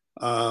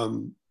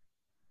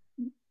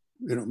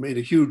made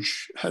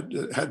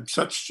had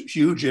such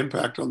huge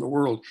impact on the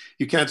world.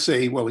 You can't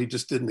say, well, he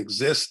just didn't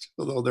exist,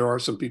 although there are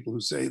some people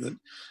who say that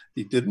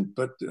he didn't.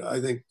 But I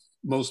think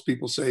most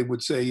people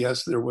would say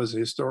yes, there was a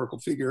historical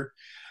figure,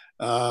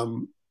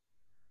 and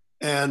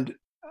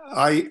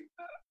I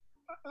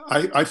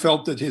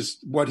felt that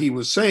what he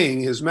was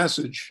saying, his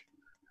message,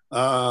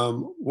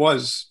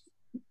 was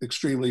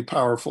extremely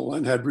powerful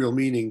and had real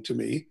meaning to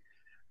me,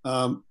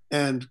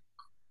 and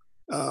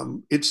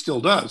it still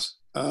does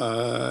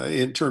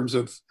in terms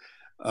of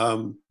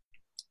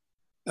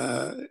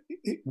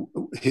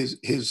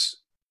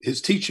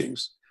his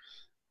teachings.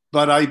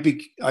 But I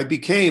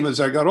became, as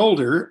I got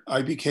older,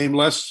 I became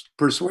less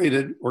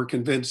persuaded or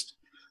convinced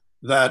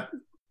that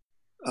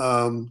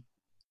the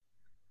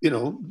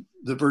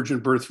virgin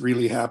birth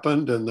really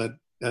happened, and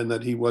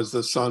that he was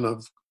the Son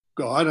of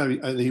God,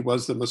 and he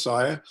was the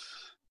Messiah,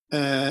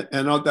 and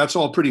that's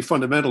all pretty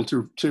fundamental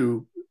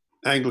to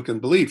Anglican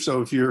belief.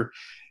 So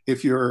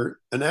if you're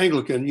an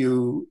Anglican,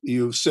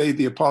 you say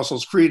the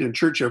Apostles' Creed in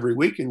church every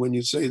week, and when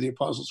you say the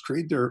Apostles'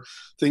 Creed, there are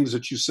things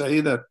that you say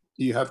that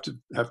you have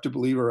to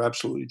believe are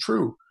absolutely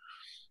true.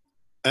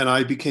 And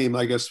I became,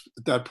 I guess,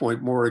 at that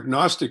point, more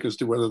agnostic as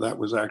to whether that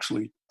was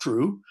actually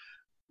true,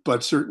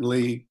 but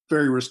certainly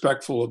very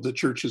respectful of the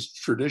church's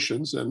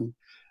traditions. And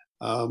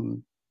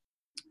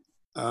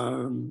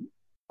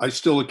I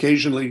still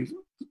occasionally,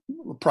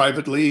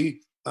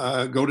 privately,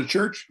 go to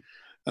church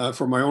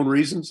for my own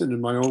reasons and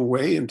in my own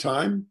way and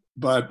time.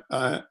 But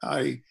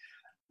I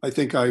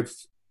think I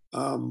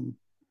don't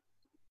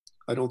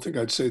think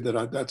I'd say that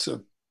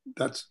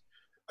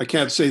I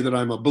can't say that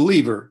I'm a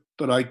believer,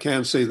 but I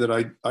can say that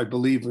I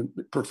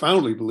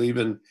profoundly believe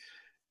in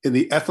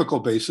the ethical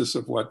basis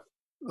of what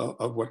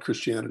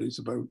Christianity is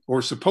about,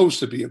 or supposed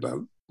to be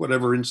about,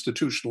 whatever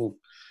institutional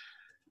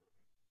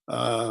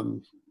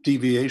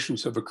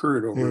deviations have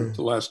occurred over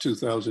the last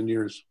 2,000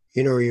 years.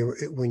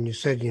 When you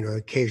said,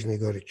 occasionally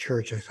go to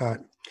church, I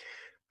thought,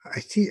 I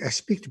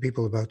speak to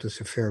people about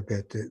this a fair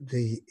bit,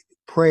 the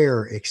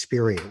prayer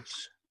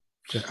experience.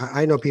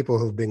 I know people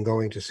who've been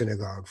going to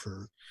synagogue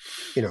for,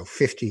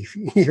 50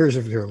 years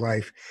of their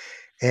life.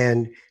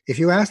 And if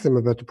you ask them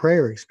about the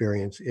prayer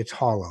experience, it's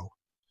hollow.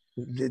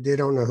 They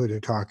don't know who they're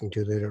talking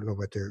to. They don't know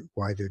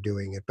why they're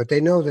doing it, but they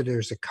know that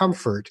there's a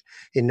comfort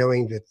in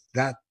knowing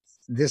that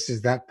this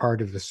is that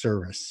part of the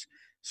service.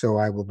 So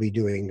I will be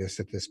doing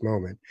this at this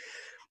moment.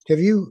 Have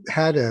you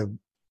had a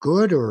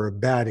good or a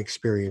bad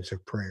experience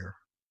of prayer?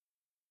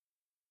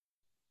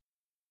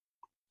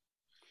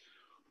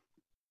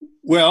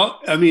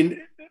 Well, I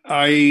mean,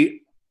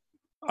 I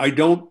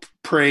don't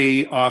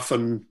pray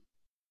often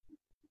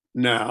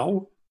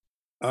now.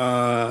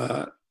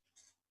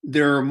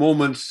 There are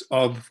moments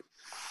of,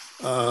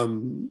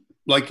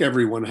 like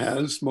everyone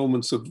has,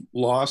 moments of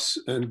loss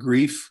and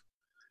grief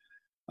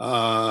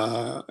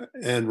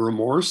and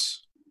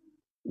remorse,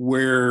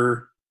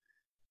 where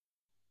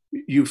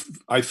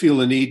I feel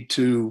a need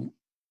to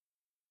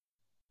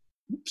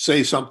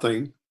say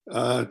something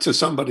to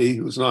somebody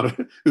who's not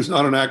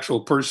an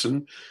actual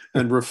person,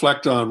 and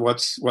reflect on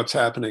what's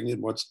happening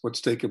and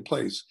what's taken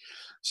place.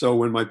 So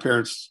when my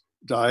parents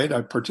died,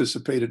 I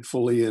participated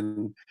fully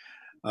in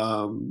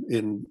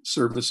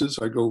services.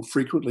 I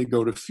frequently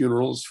go to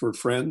funerals for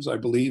friends. I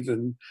believe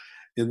in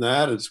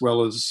that, as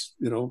well as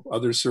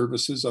other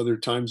services, other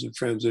times of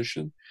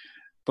transition.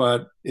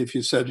 But if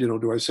you said,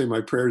 do I say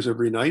my prayers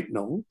every night?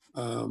 No,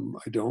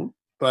 I don't.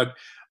 But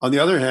on the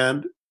other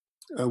hand,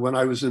 when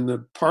I was in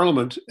the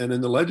Parliament and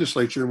in the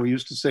legislature, and we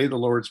used to say the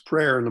Lord's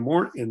Prayer in the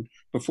morning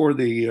before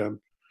the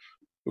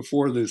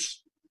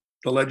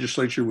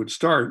legislature would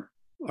start,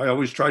 I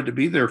always tried to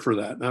be there for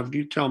that. Now,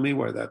 you tell me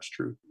why that's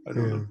true. I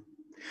don't know.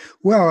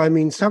 Well, I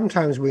mean,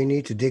 sometimes we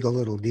need to dig a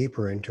little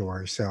deeper into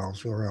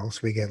ourselves, or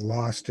else we get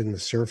lost in the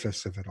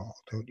surface of it all,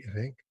 don't you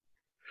think?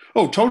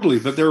 Oh, totally.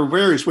 But there are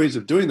various ways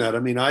of doing that. I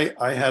mean, I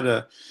had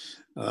a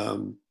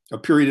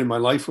period in my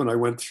life when I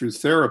went through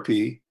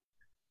therapy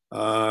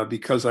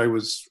because I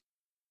was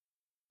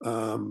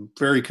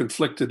very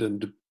conflicted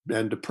and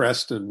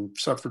depressed and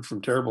suffered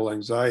from terrible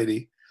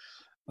anxiety,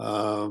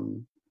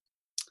 and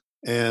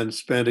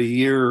spent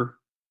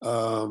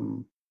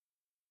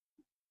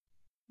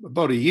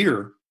about a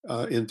year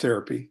in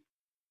therapy.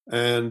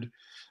 And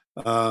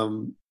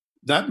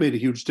that made a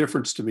huge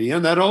difference to me.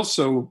 And that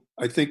also,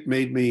 I think,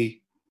 made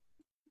me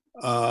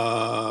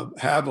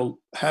have a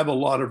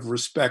lot of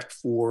respect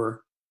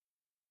for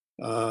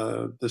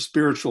the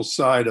spiritual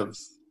side of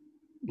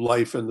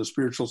life and the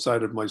spiritual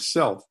side of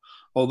myself.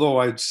 Although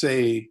I'd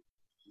say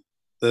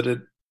that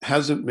it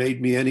hasn't made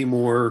me any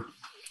more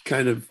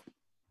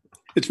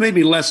it's made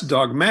me less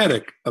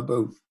dogmatic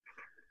about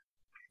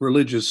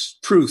religious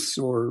truths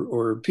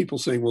or people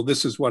saying, well,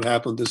 this is what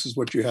happened, this is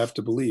what you have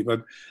to believe.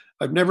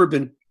 I've never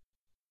been,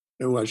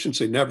 I shouldn't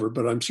say never,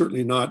 but I'm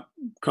certainly not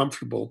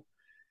comfortable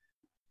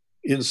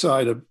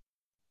inside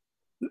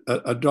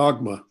a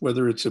dogma,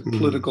 whether it's a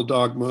political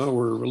dogma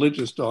or a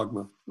religious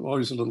dogma. I'm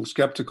always a little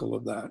skeptical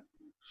of that.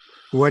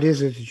 What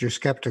is it that you're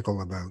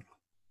skeptical about?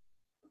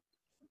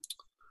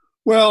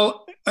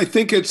 Well, I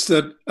think it's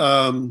that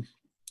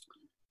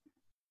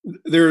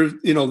there,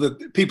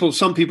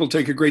 some people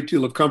take a great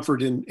deal of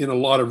comfort in a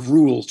lot of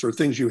rules or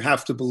things you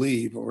have to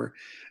believe. Or,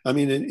 I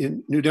mean,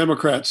 in New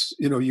Democrats,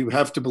 you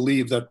have to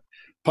believe that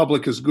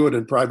public is good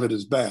and private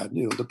is bad.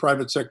 The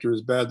private sector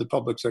is bad, the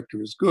public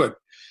sector is good.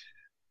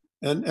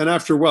 And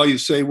after a while, you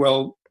say,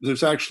 well,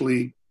 that's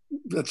actually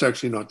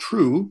not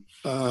true.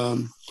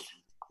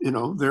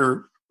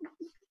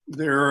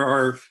 There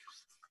are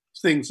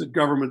things that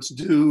governments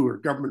do, or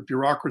government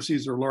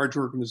bureaucracies or large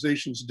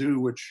organizations do,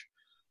 which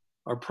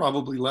are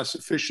probably less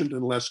efficient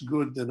and less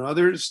good than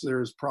others.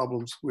 There's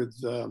problems with,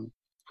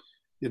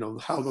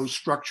 how those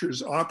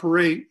structures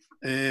operate.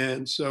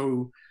 And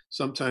so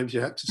sometimes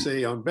you have to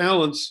say, on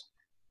balance,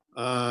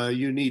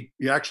 you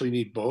actually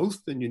need both,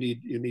 and you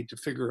need to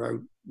figure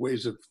out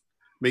ways of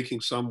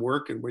making some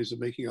work and ways of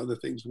making other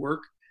things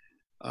work.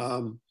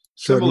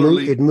 So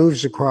it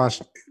moves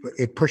across,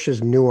 it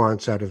pushes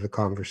nuance out of the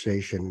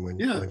conversation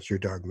once you're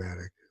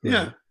dogmatic. Right?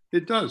 Yeah,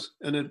 it does.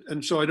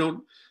 And so I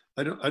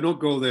don't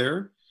go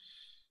there.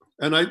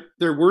 And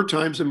there were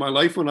times in my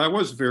life when I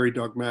was very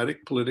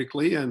dogmatic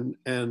politically and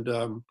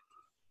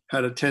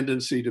had a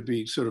tendency to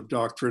be sort of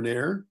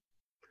doctrinaire.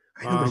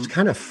 I know, but it's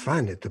kind of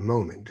fun at the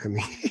moment. I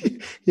mean,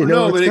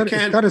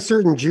 it's got a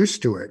certain juice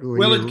to it.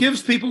 Well, it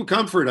gives people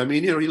comfort. I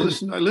mean, I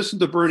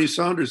listened to Bernie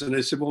Sanders, and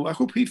I said, well, I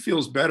hope he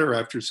feels better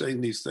after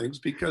saying these things,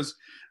 because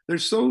they're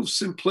so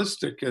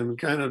simplistic and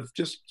kind of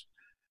just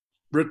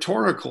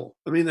rhetorical.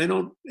 I mean,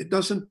 it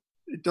doesn't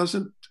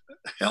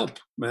help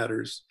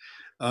matters.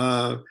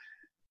 But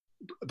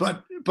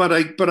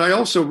I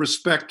also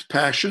respect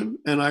passion,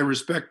 and I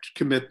respect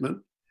commitment.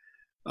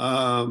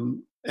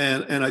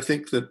 And I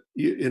think that,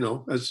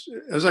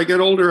 as I get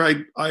older,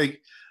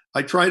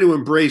 I try to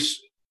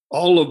embrace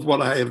all of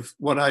what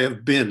I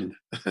have been.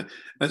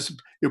 As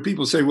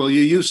people say, well,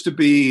 you used to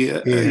be,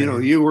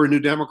 you were a New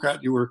Democrat,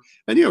 you were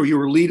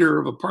leader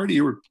of a party,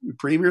 you were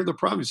premier of the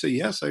province. You say,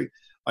 yes,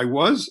 I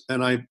was,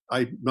 and I'm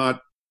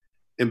not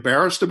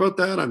embarrassed about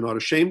that. I'm not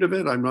ashamed of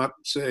it. I'm not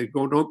saying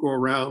don't go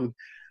around,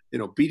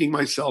 beating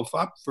myself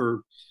up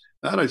for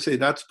that. I say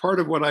that's part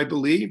of what I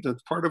believed.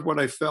 That's part of what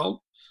I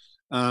felt.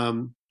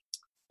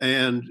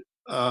 And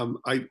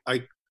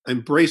I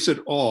embrace it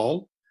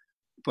all,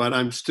 but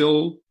I'm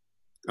still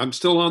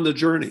on the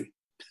journey.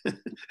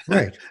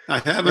 Right. I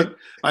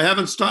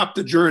haven't stopped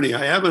the journey.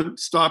 I haven't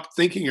stopped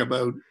thinking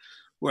about,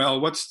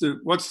 well, what's the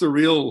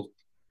real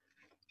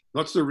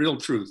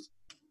truth?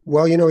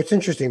 Well, it's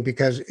interesting,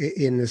 because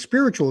in the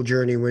spiritual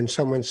journey, when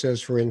someone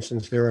says, for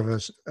instance, they're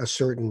of a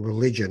certain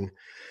religion,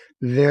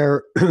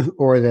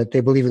 or that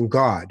they believe in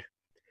God,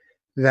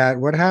 that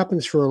what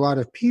happens for a lot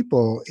of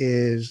people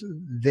is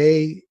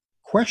they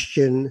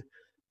question,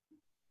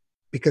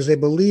 because they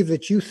believe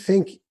that you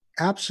think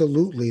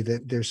absolutely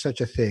that there's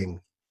such a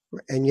thing.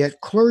 And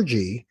yet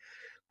clergy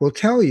will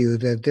tell you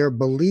that their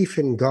belief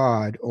in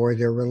God, or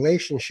their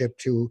relationship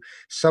to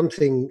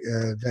something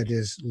that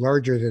is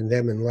larger than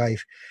them in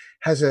life,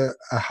 has a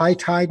high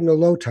tide and a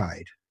low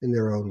tide in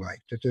their own life,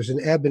 that there's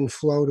an ebb and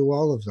flow to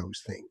all of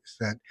those things.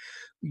 That,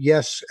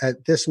 yes,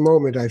 at this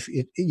moment,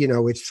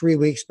 it's 3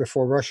 weeks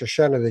before Rosh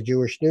Hashanah, the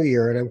Jewish New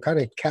Year, and I'm kind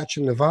of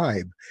catching the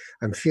vibe.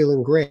 I'm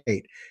feeling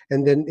great.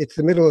 And then it's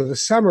the middle of the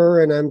summer,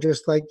 and I'm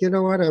just like, you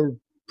know what?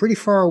 I'm pretty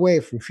far away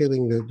from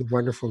feeling the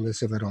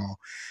wonderfulness of it all.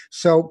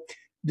 So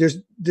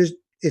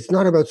it's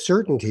not about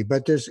certainty,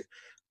 but there's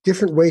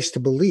different ways to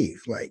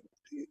believe. Like,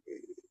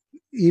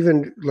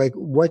 even like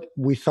what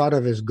we thought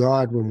of as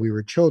God when we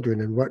were children,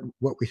 and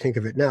what we think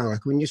of it now.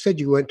 Like when you said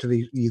you go to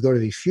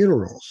these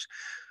funerals,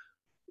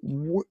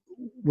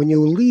 when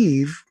you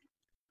leave,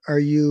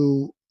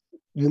 you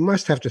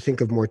must have to think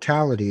of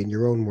mortality and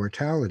your own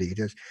mortality.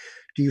 Do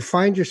you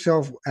find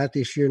yourself at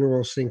these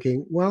funerals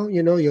thinking, well,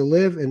 you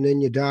live and then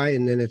you die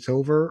and then it's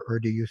over? Or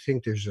do you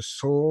think there's a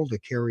soul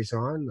that carries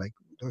on? Like,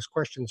 those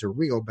questions are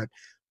real, but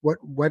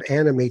what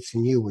animates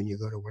in you when you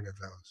go to one of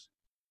those?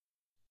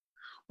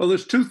 Well,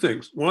 there's two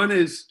things. One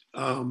is,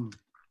 when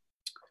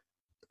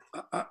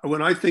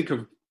I think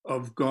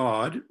of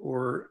God,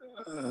 or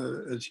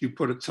as you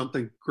put it,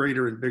 something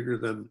greater and bigger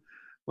than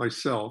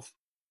myself,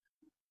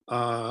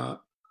 I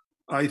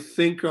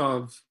think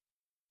of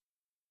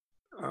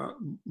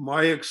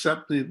my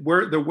acceptance.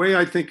 The way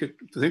I think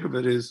of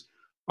it is,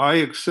 I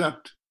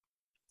accept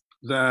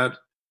that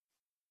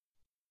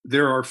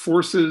there are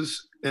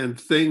forces and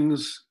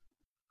things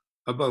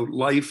about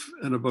life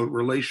and about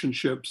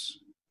relationships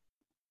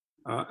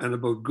and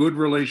about good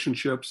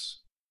relationships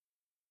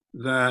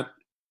that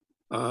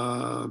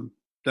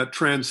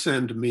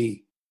transcend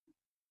me,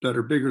 that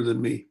are bigger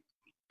than me.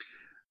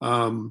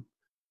 To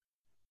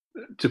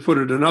put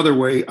it another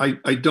way,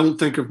 I don't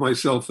think of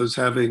myself as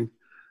having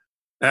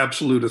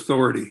absolute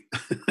authority,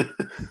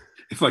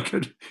 if I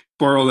could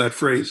borrow that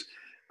phrase.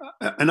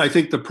 And I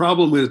think the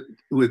problem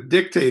with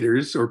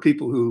dictators, or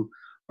people who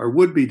are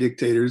would-be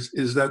dictators,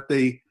 is that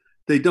they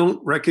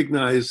don't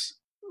recognize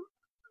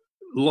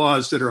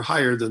laws that are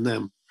higher than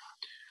them.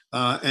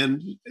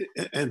 And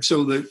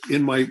so that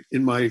in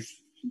my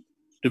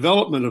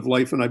development of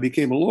life, when I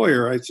became a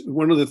lawyer,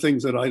 one of the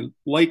things that I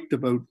liked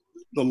about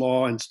the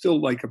law, and still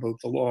like about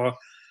the law,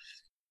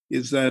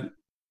 is that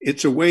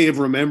it's a way of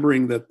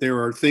remembering that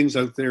there are things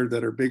out there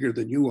that are bigger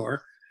than you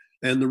are.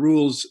 And the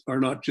rules are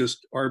not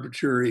just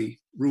arbitrary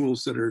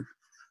rules that are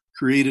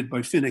created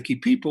by finicky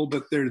people,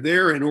 but they're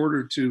there in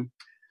order to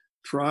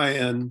try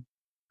and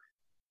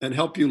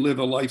help you live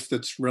a life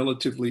that's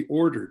relatively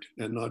ordered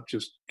and not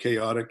just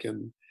chaotic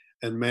and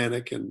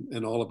manic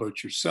and all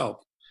about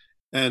yourself.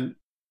 And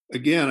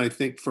again, I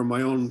think from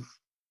my own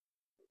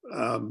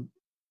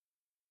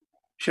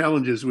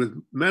challenges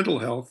with mental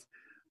health,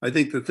 I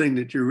think the thing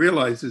that you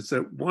realize is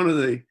that one of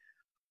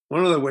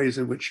the ways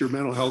in which your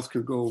mental health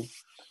can go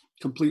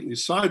completely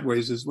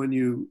sideways is when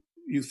you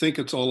think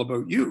it's all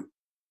about you.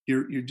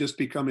 You just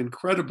become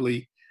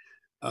incredibly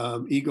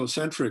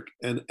egocentric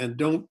and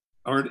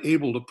aren't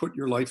able to put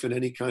your life in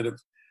any kind of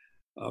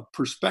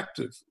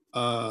perspective.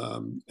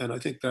 And I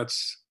think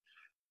that's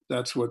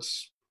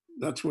what's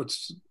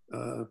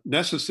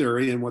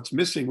necessary and what's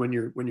missing when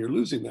you're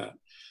losing that.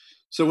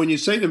 So when you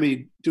say to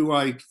me, do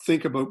I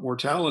think about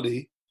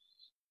mortality?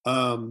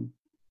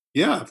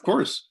 Yeah, of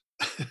course.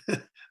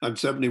 I'm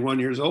 71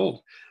 years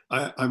old.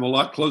 I'm a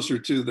lot closer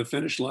to the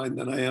finish line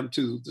than I am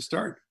to the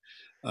start.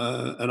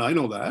 And I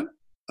know that.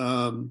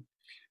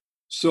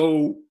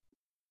 So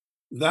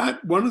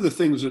that one of the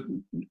things that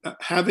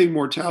having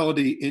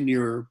mortality in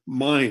your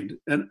mind,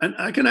 and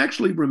I can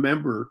actually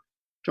remember,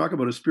 talk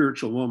about a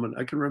spiritual moment.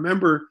 I can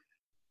remember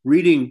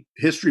reading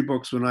history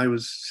books when I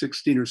was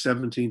 16 or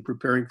 17,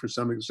 preparing for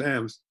some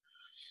exams,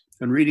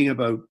 and reading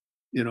about,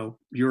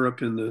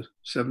 Europe in the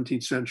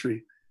 17th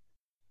century.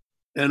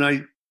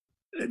 And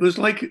it was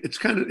like,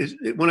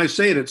 when I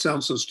say it, it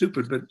sounds so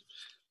stupid, but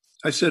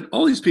I said,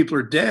 all these people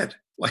are dead.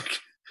 Like,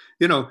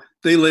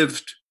 they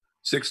lived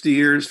 60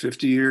 years,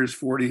 50 years,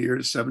 40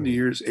 years, 70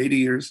 years, 80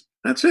 years.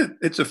 That's it.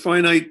 It's a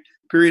finite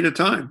period of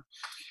time.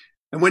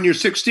 And when you're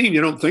 16,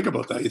 you don't think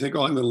about that. You think,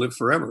 oh, I'm going to live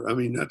forever. I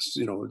mean, that's,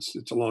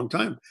 it's a long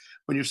time.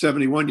 When you're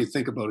 71, you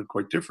think about it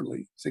quite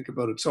differently. Think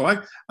about it. So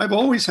I've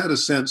always had a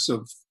sense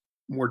of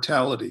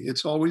mortality.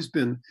 It's always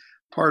been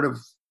part of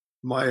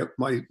my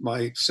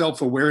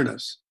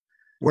self-awareness.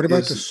 What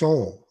about the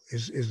soul?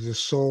 Is the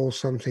soul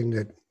something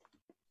that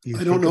you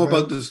I don't know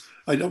about this.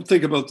 I don't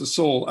think about the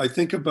soul. I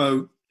think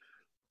about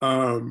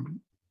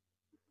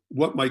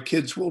what my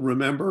kids will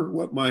remember,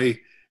 what my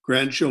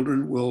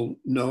grandchildren will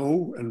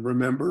know and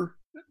remember,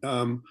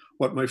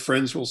 what my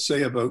friends will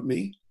say about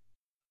me,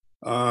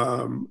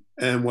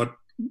 and what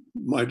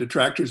my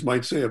detractors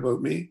might say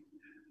about me.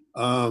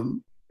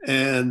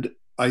 And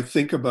I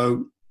think about,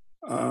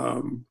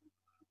 I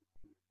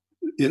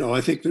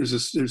think there's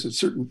a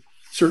certain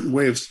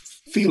way of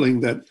feeling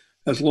that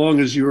as long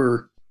as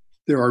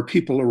there are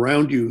people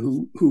around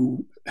you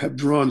who have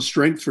drawn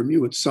strength from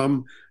you at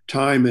some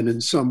time and in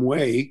some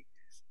way,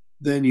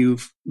 then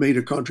you've made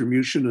a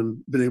contribution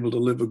and been able to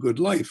live a good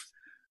life.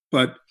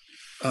 But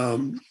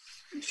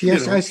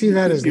yes, I see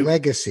that as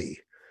legacy.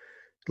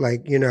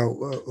 Like,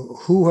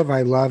 who have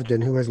I loved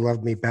and who has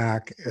loved me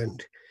back,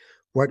 and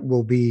what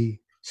will be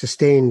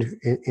sustained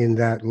in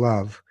that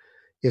love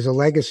is a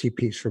legacy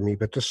piece for me.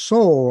 But the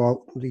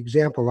soul, the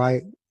example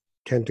I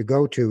tend to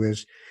go to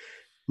is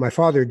my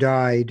father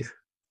died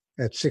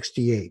at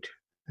 68,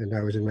 and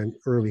I was in my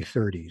early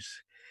 30s.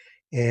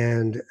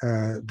 And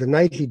the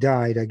night he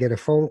died, I get a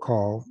phone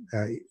call,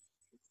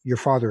 your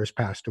father has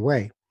passed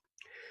away.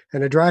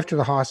 And I drive to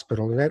the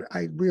hospital, and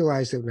I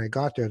realized that when I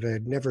got there that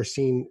I'd never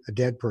seen a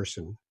dead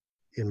person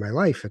in my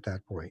life at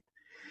that point.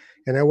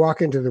 And I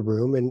walk into the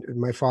room, and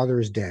my father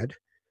is dead,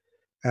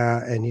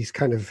 and he's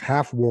kind of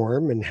half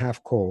warm and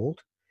half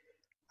cold.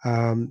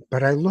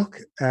 But I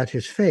look at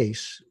his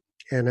face,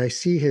 and I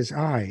see his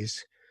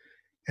eyes,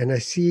 and I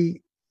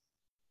see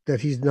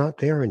that he's not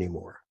there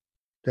anymore,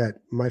 that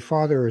my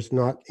father is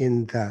not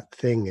in that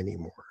thing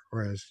anymore,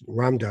 or as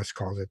Ram Dass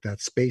calls it,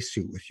 that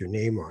spacesuit with your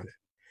name on it.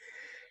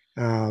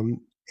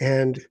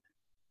 And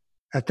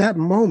at that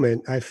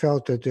moment, I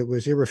felt that it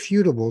was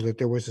irrefutable that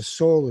there was a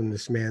soul in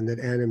this man that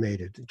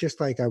animated,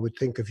 just like I would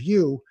think of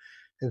you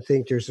and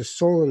think there's a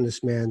soul in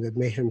this man that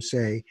made him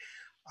say,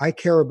 I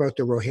care about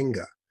the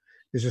Rohingya.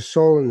 There's a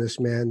soul in this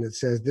man that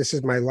says, this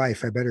is my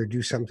life, I better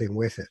do something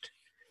with it.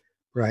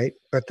 Right.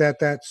 But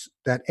that's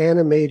that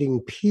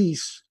animating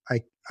piece.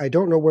 I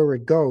don't know where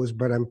it goes,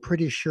 but I'm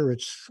pretty sure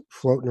it's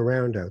floating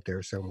around out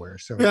there somewhere.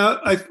 So yeah,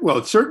 I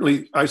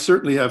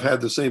certainly have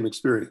had the same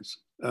experience.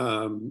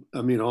 I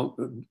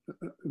mean,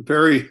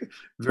 very,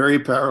 very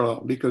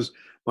parallel, because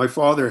my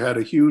father had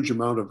a huge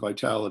amount of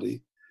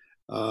vitality,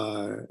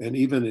 and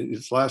even in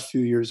his last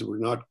few years were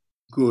not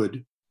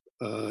good.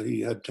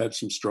 He had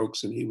some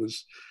strokes, and he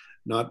was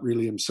not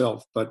really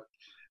himself. But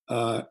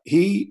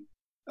he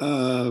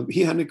had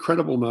an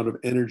incredible amount of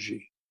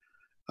energy.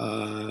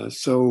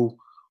 So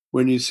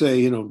when you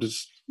say,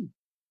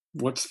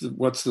 what's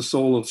the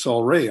soul of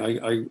Saul Ray,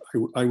 I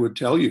would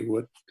tell you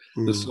what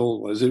the soul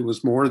was. It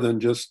was more than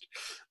just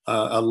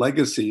a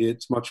legacy.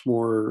 It's much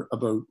more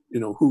about,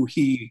 who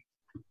he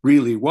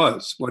really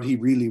was, what he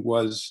really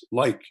was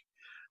like.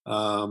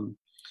 And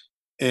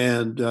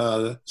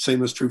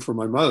same is true for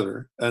my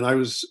mother. And I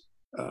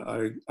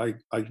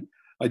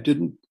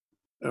didn't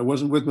I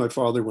wasn't with my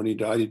father when he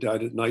died. He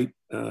died at night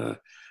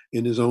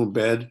in his own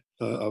bed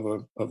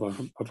of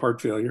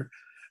heart failure.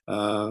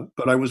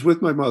 But I was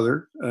with my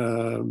mother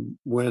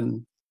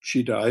when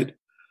she died.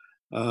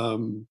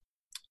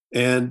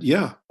 And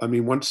yeah, I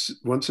mean, once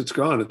it's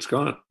gone, it's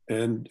gone.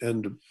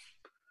 And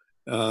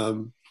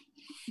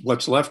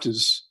what's left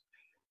is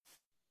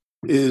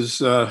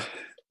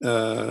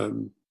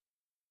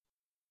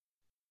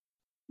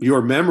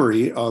your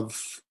memory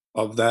of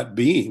that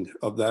being,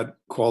 of that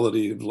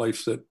quality of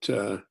life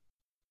that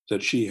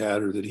that she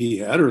had, or that he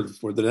had, or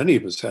that any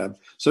of us have.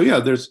 So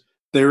yeah,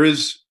 there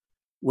is.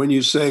 When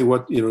you say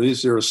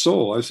is there a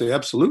soul? I say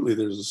absolutely,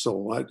 there's a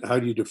soul. How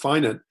do you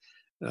define it?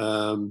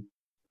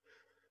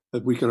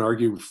 That we can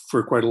argue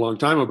for quite a long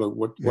time about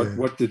what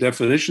the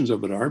definitions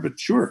of it are. But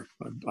sure,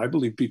 I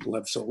believe people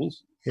have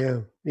souls. Yeah,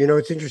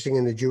 it's interesting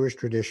in the Jewish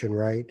tradition,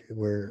 right,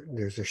 where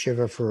there's a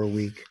Shiva for a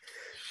week,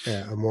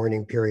 a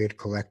mourning period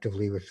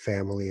collectively with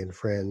family and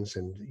friends,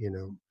 and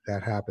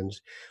that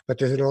happens. But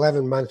there's an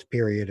 11-month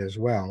period as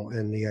well,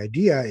 and the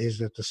idea is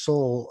that the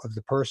soul of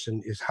the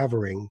person is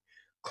hovering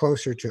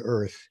closer to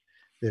Earth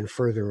than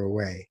further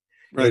away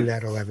in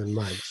that 11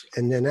 months.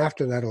 And then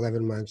after that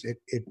 11 months, it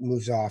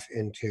moves off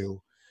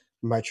into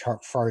much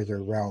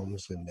farther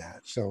realms than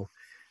that. So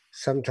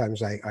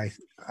sometimes I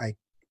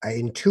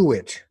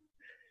intuit,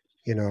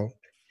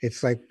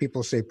 it's like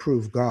people say,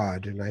 prove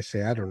God. And I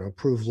say, I don't know,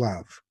 prove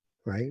love,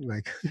 right?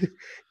 Like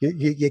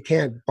you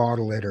can't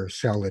bottle it or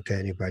sell it to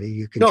anybody.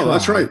 You can try.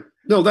 That's right.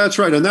 No, that's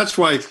right. And that's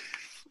why,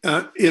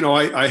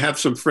 I have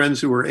some friends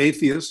who are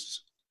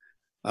atheists.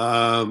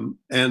 And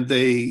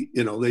they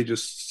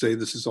just say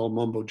this is all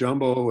mumbo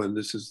jumbo, and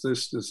this is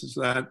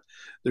that.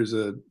 There's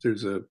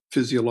a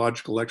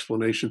physiological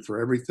explanation for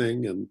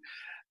everything,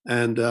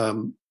 and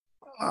I'm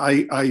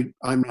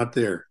not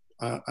there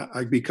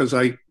because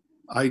I'm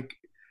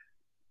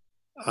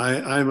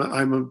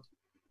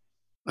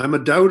a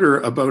doubter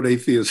about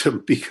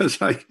atheism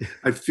because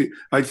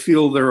I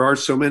feel there are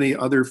so many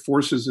other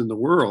forces in the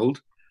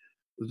world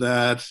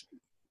that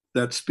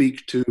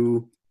speak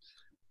to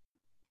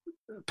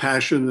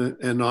passion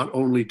and not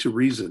only to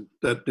reason.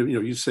 That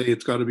you say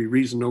it's got to be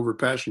reason over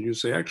passion. You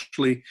say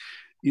actually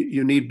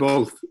you need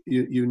both.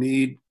 You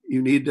need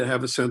to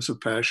have a sense of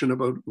passion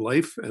about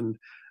life and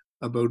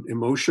about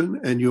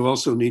emotion, and you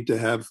also need to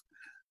have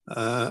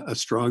a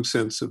strong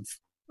sense of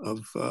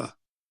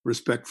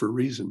respect for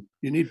reason.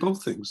 You need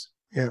both things.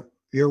 Yeah,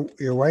 your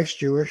wife's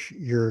Jewish.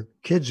 Your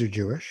kids are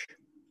Jewish.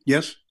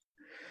 Yes.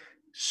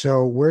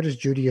 So where does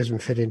Judaism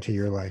fit into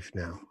your life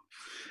now?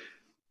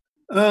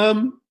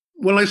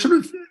 Well,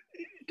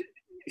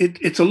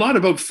 it's a lot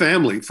about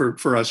family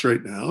for us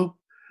right now.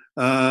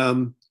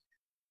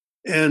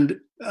 And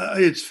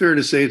it's fair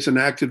to say it's an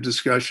active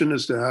discussion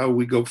as to how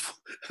we go,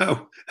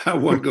 how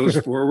one goes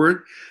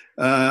forward.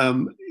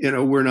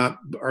 We're not,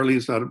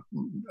 Arlene's not,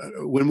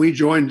 when we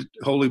joined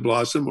Holy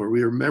Blossom, or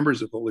we were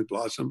members of Holy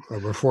Blossom, a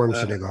Reformed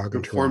synagogue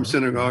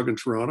in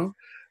Toronto.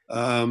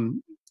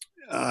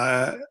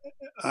 I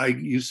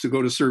used to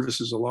go to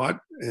services a lot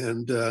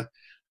and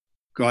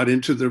got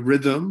into the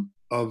rhythm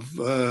of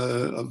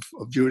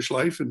Jewish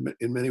life in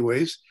many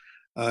ways.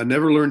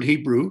 Never learned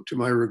Hebrew, to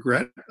my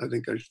regret. I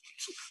think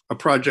a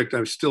project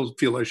I still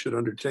feel I should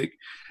undertake.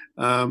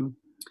 But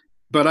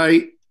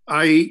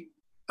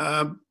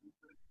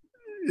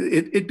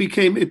it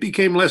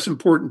became less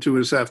important to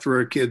us after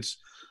our kids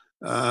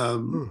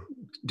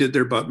did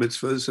their bat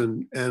mitzvahs,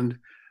 and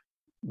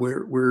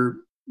we're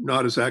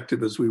not as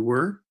active as we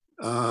were.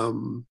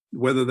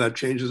 Whether that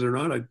changes or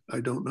not, I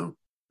don't know.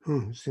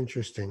 It's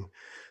interesting.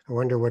 I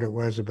wonder what it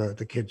was about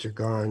the kids are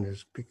gone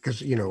is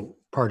because,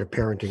 part of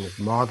parenting is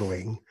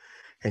modeling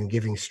and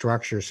giving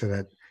structure so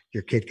that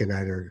your kid can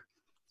either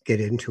get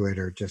into it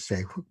or just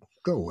say,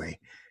 go away,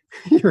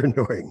 you're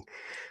annoying.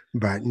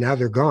 But now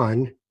they're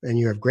gone and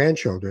you have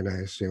grandchildren,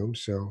 I assume.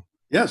 So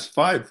yes,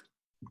 5.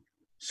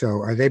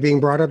 So are they being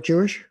brought up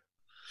Jewish?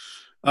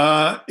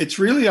 It's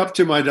really up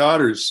to my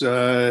daughters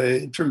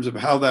in terms of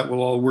how that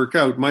will all work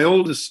out. My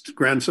oldest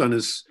grandson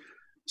is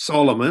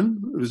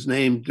Solomon, who's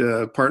named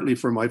partly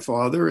for my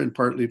father and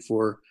partly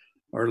for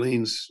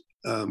Arlene's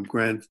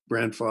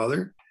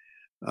grandfather.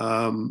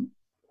 But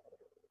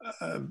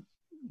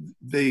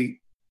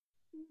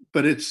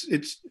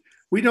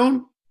we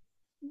don't,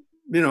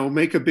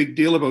 make a big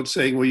deal about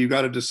saying, well, you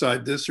got to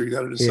decide this or you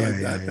got to decide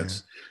that.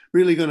 That's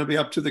really going to be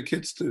up to the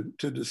kids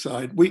to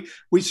decide. We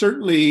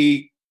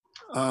certainly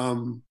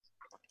have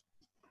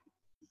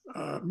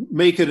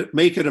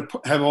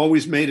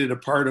always made it a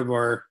part of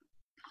our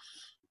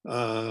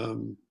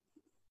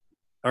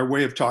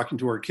way of talking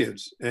to our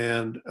kids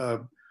and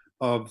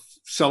of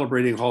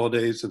celebrating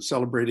holidays and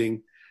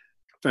celebrating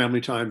family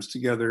times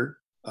together.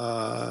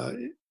 But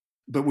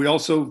we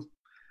also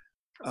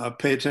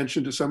pay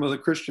attention to some of the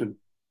Christian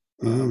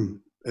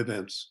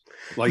events,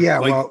 like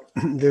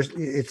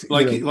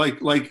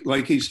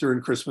Easter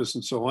and Christmas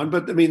and so on.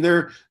 But I mean,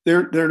 they're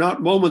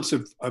not moments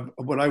of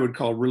what I would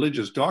call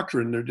religious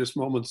doctrine. They're just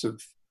moments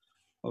of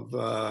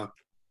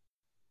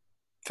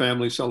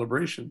family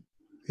celebration.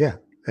 Yeah,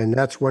 and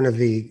that's one of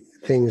the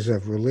things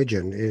of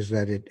religion is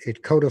that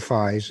it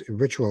codifies,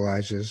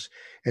 ritualizes,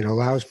 and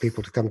allows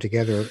people to come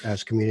together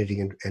as community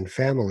and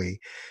family.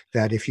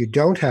 That if you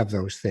don't have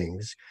those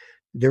things,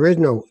 there's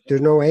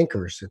no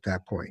anchors at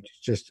that point.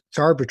 It's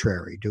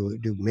arbitrary. Do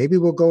maybe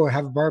we'll go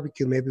have a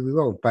barbecue, maybe we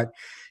won't. But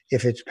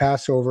if it's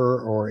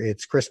Passover or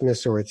it's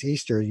Christmas or it's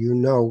Easter,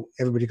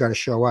 everybody got to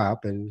show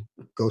up and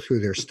go through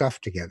their stuff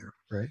together,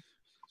 right?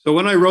 So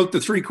when I wrote the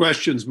 3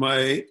 questions,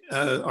 the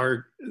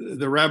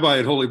rabbi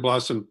at Holy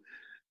Blossom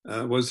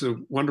was a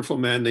wonderful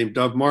man named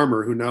Dov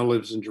Marmer, who now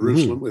lives in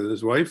Jerusalem with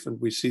his wife, and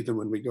we see them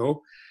when we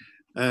go.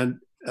 And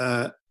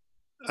I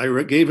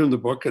gave him the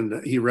book,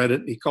 and he read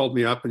it. He called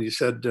me up and he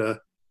said,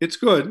 "It's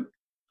good,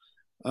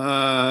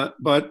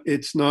 but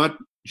it's not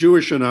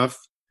Jewish enough,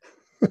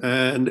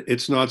 and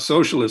it's not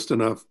socialist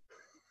enough."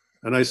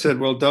 And I said,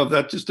 "Well, Dov,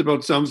 that just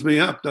about sums me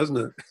up, doesn't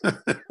it?"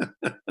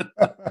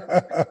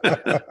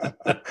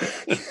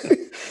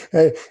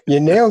 Hey, you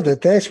nailed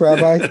it. Thanks,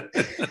 Rabbi.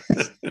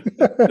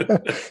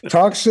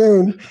 Talk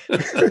soon.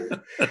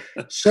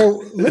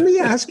 So let me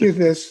ask you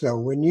this,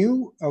 though.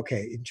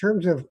 In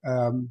terms of,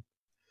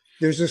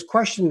 there's this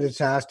question that's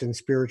asked in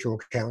spiritual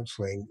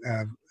counseling.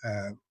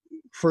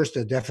 First,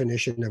 a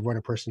definition of what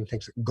a person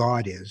thinks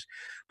God is.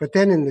 But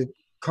then in the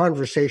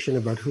conversation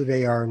about who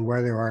they are and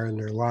where they are in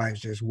their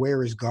lives, there's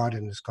where is God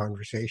in this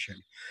conversation?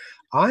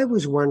 I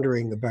was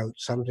wondering about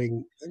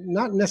something,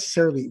 not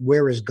necessarily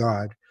where is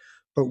God,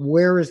 but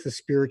where is the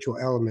spiritual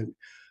element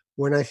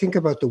when I think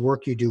about the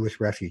work you do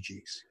with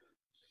refugees?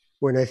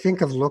 When I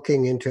think of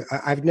looking into,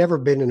 I've never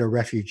been in a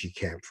refugee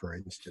camp, for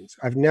instance.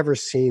 I've never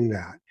seen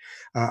that.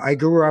 I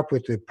grew up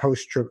with the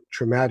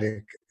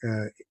post-traumatic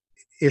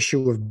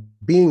issue of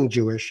being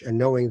Jewish and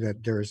knowing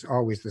that there's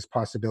always this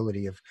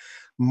possibility of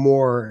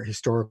more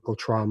historical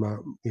trauma,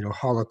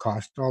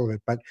 Holocaust, all of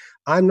it. But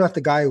I'm not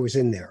the guy who was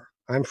in there.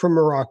 I'm from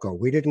Morocco.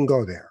 We didn't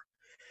go there.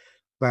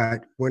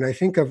 But when I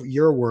think of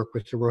your work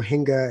with the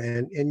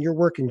Rohingya and your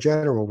work in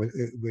general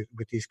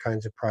with these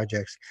kinds of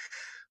projects,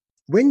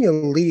 when you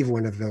leave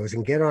one of those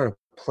and get on a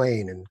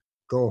plane and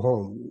go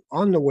home,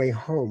 on the way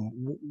home,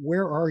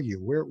 where are you?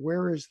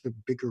 Where is the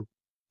bigger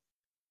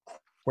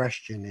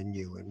question in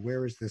you? And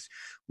where is this?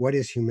 What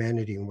is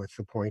humanity and what's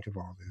the point of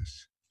all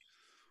this?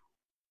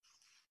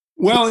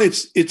 Well,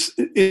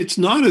 it's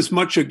not as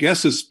much, I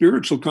guess, a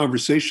spiritual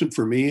conversation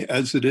for me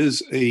as it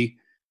is a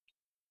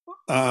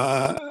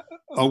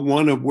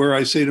one of where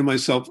I say to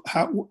myself,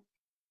 how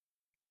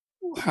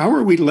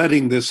are we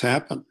letting this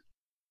happen?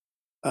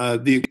 To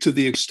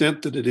the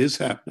extent that it is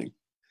happening,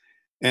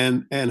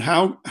 and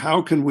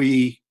how can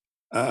we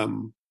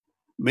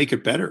make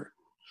it better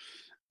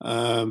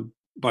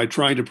by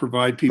trying to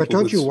provide people? But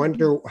don't you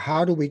wonder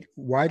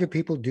why do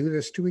people do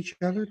this to each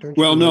other?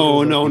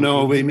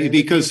 No.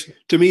 Because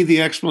to me,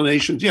 the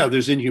explanations,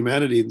 there's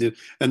inhumanity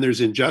and there's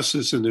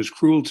injustice and there's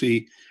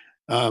cruelty.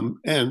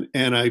 And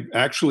I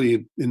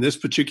actually, in this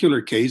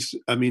particular case,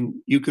 I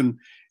mean, you can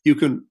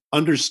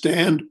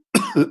understand,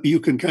 you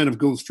can kind of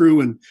go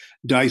through and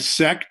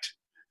dissect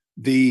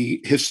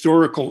the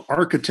historical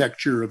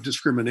architecture of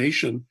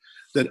discrimination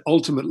that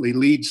ultimately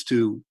leads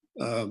to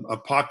a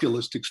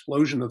populist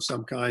explosion of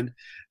some kind,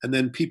 and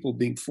then people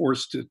being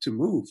forced to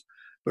move.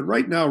 But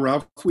right now,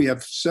 Ralph, we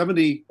have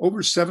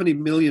over 70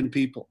 million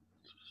people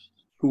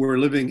who are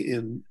living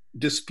in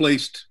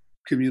displaced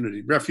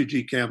community,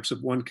 refugee camps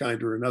of one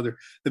kind or another.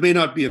 They may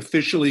not be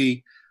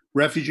officially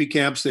refugee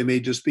camps. They may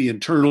just be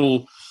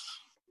internal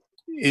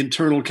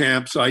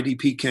camps,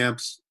 IDP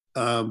camps.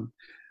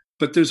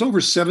 But there's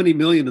over 70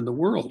 million in the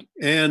world.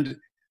 And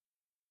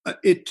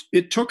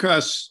it took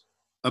us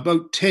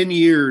about 10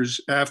 years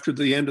after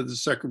the end of the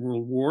Second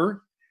World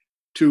War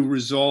to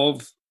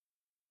resolve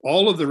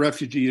all of the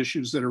refugee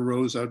issues that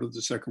arose out of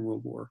the Second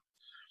World War,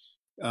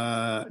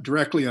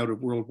 directly out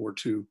of World War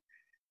II.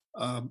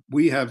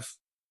 We have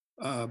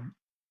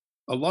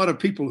a lot of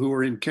people who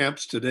are in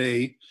camps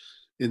today,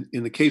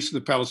 in the case of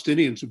the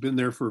Palestinians, who've been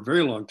there for a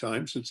very long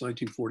time, since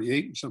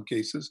 1948 in some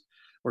cases,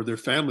 or their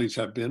families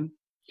have been.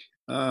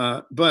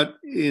 But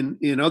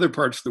in other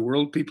parts of the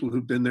world, people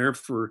who've been there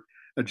for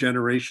a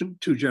generation,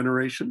 2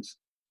 generations.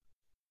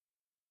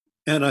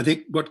 And I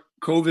think what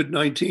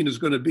COVID-19 is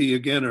going to be,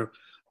 again,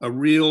 a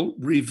real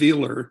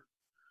revealer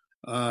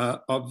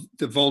of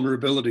the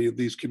vulnerability of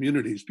these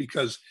communities,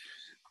 because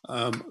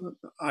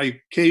I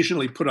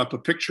occasionally put up a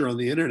picture on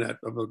the internet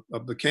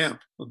of the camp,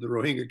 of the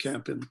Rohingya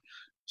camp in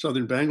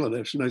southern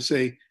Bangladesh. And I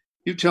say,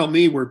 you tell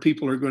me where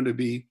people are going to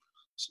be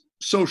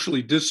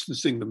socially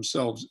distancing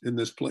themselves in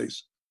this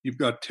place. You've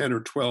got 10 or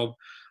 12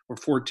 or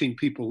 14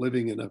 people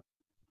living in a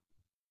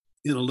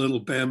little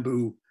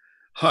bamboo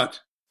hut.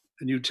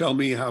 And you tell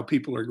me how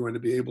people are going to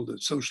be able to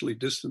socially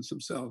distance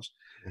themselves.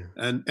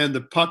 Yeah. And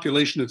the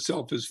population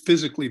itself is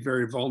physically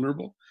very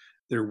vulnerable.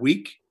 They're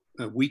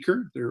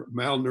weaker, they're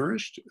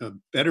malnourished,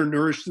 better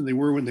nourished than they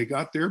were when they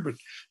got there, but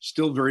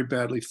still very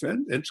badly fed.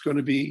 And it's going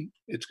to be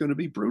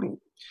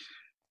brutal.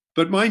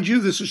 But mind you,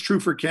 this is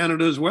true for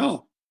Canada as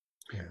well.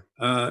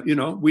 Yeah.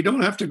 We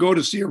don't have to go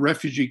to see a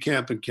refugee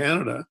camp in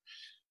Canada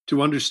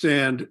to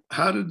understand,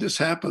 how did this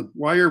happen?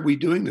 Why are we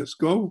doing this?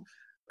 Go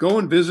go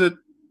and visit,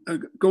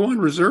 go on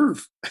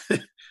reserve,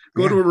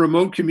 go to a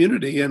remote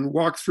community and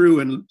walk through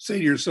and say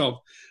to yourself,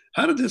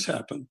 how did this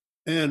happen?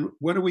 And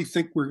what do we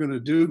think we're going to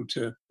do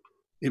to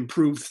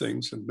improve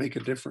things and make a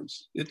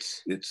difference?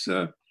 There's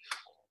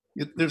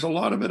a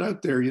lot of it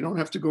out there. You don't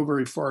have to go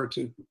very far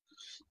to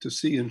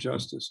see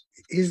injustice.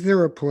 Is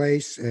there a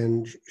place,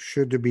 and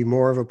should there be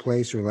more of a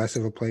place or less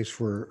of a place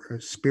for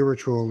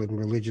spiritual and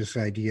religious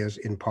ideas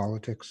in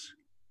politics?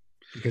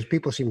 Because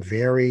people seem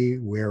very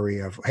wary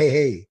of,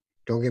 hey,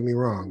 don't get me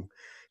wrong.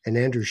 And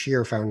Andrew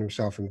Scheer found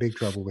himself in big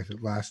trouble with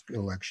it last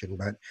election.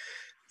 But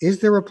is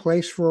there a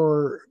place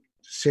for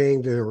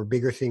saying there are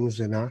bigger things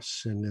than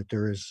us and that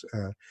there is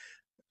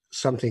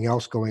something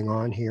else going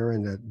on here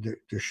and that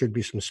there should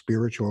be some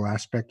spiritual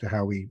aspect to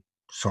how we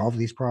solve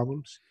these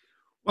problems?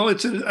 Well,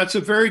 that's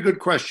a very good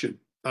question.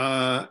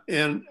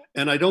 And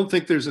I don't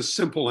think there's a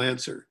simple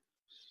answer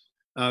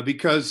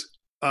because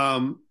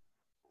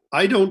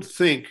I don't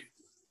think,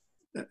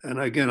 and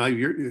again,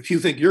 if you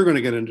think you're going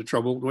to get into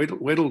trouble, wait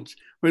till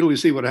you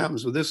see what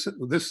happens with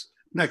this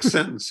next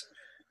sentence.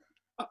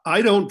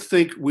 I don't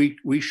think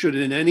we should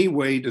in any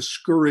way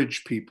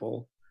discourage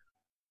people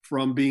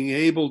from being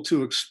able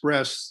to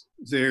express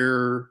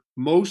their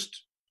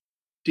most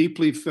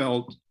deeply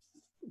felt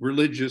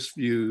religious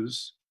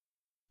views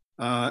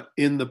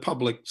in the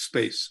public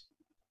space.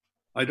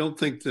 I don't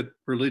think that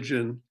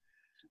religion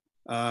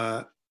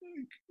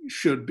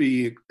should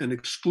be an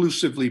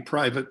exclusively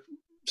private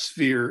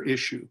sphere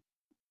issue.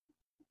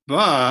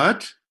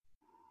 But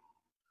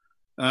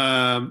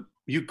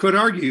you could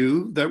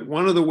argue that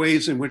one of the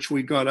ways in which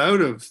we got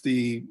out of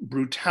the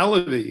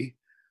brutality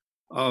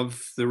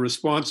of the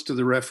response to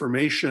the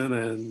Reformation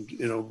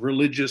and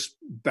religious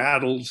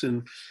battles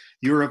in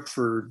Europe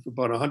for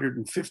about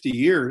 150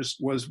 years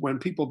was when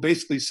people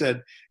basically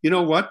said, you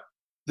know what,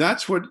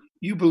 that's what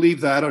you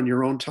believe that on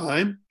your own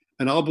time,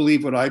 and I'll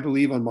believe what I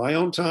believe on my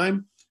own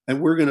time,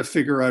 and we're going to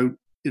figure out,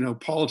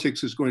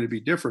 politics is going to be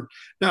different.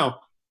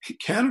 Now,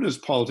 Canada's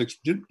politics,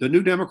 the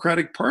New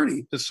Democratic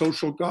Party, the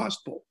social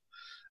gospel,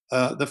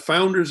 the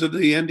founders of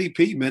the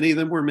NDP, many of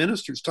them were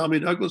ministers. Tommy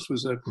Douglas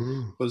was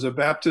a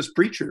Baptist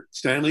preacher.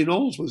 Stanley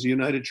Knowles was a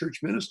United Church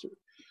minister.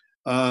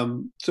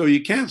 So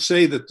you can't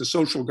say that the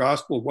social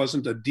gospel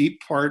wasn't a deep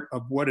part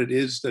of what it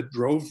is that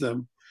drove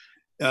them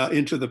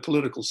into the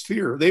political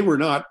sphere. They were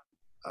not,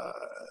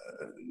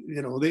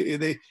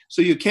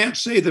 so you can't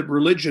say that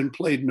religion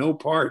played no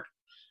part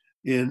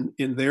in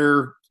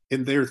their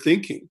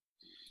thinking.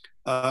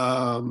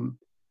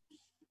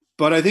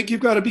 But I think you've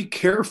got to be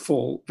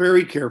careful,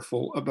 very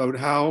careful, about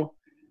how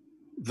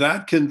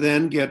that can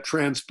then get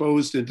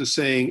transposed into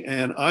saying,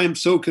 and I'm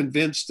so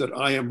convinced that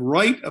I am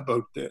right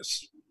about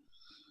this,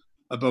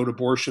 about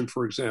abortion,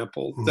 for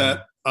example,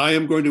 that I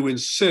am going to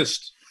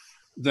insist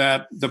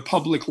that the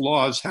public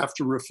laws have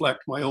to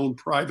reflect my own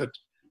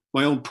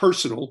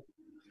personal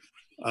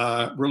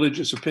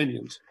religious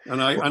opinions.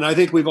 And I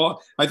think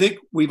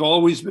we've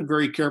always been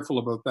very careful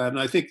about that. And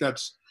I think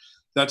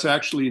that's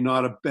actually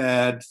not a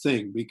bad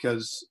thing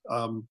because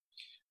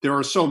there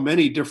are so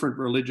many different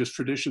religious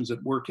traditions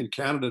at work in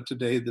Canada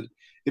today that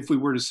if we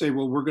were to say,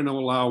 well, we're going to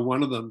allow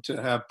one of them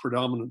to have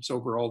predominance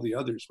over all the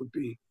others would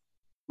be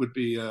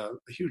a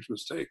huge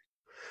mistake.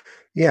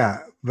 Yeah,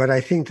 but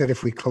I think that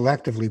if we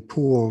collectively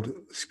pooled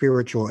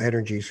spiritual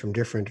energies from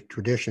different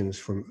traditions,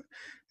 from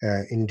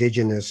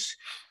indigenous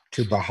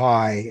to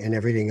Baha'i and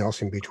everything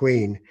else in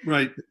between,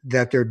 right,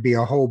 that there'd be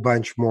a whole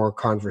bunch more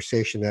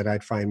conversation that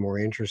I'd find more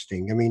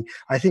interesting. I mean,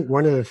 I think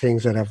one of the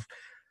things that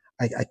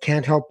I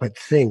can't help but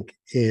think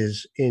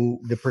is in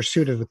the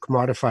pursuit of the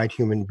commodified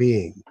human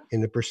being, in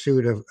the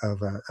pursuit of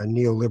a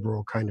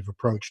neoliberal kind of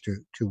approach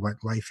to what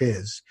life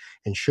is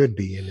and should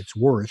be and its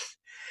worth,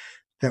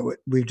 that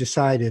we've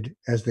decided,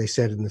 as they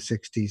said in the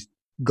 60s,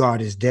 God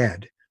is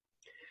dead.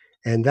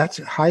 And that's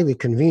highly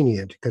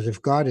convenient because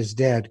if God is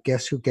dead,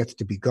 guess who gets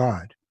to be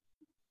God?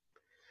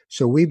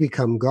 So we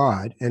become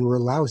God and we're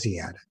lousy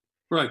at it.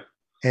 Right.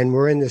 And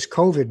we're in this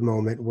COVID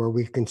moment where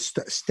we can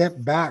step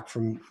back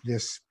from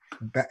this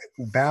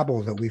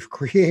babble that we've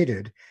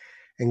created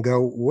and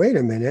go, wait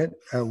a minute,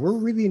 we're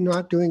really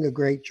not doing a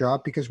great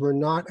job because we're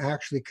not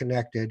actually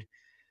connected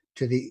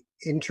to the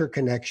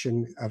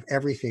interconnection of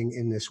everything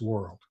in this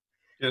world.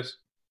 Yes.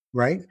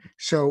 Right?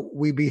 So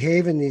we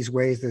behave in these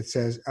ways that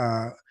says,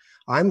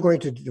 I'm going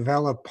to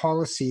develop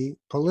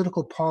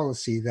political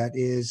policy that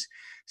is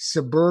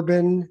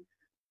suburban,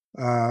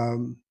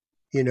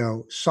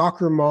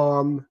 soccer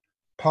mom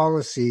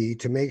policy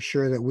to make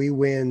sure that we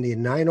win the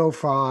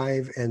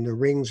 905 and the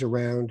rings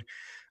around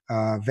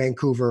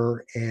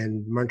Vancouver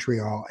and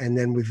Montreal, and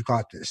then we've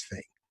got this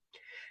thing.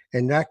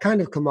 And that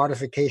kind of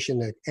commodification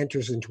that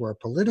enters into our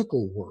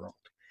political world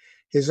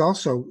is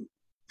also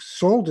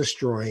soul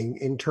destroying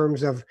in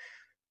terms of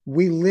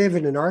we live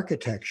in an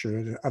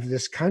architecture of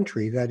this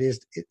country that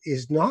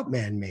is not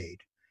man-made.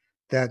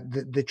 That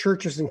the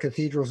churches and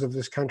cathedrals of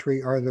this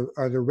country are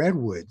the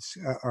redwoods,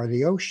 are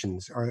the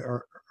oceans,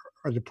 are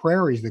the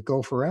prairies that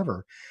go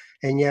forever,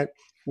 and yet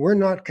we're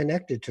not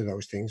connected to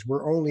those things.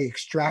 We're only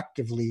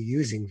extractively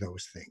using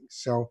those things.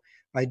 So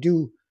I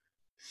do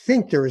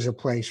think there is a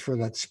place for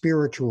that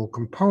spiritual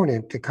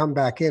component to come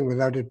back in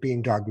without it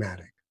being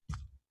dogmatic.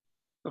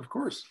 Of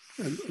course.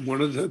 And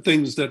one of the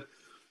things that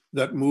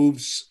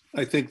moves,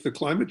 I think, the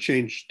climate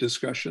change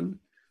discussion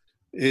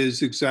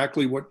is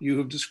exactly what you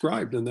have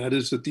described. And that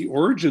is that the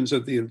origins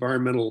of the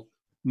environmental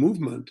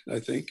movement, I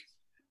think,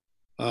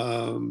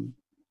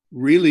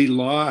 really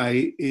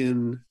lie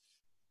in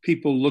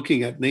people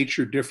looking at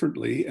nature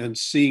differently and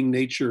seeing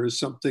nature as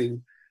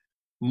something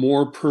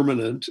more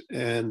permanent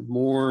and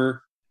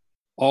more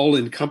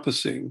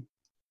all-encompassing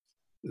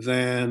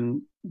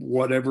than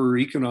whatever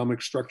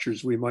economic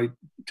structures we might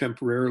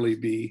temporarily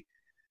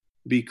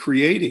be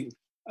creating.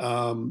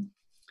 And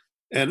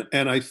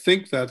I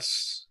think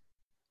that's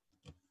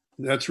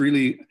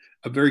really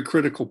a very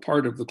critical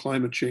part of the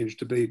climate change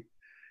debate,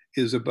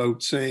 is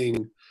about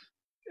saying,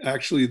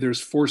 actually,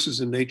 there's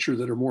forces in nature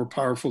that are more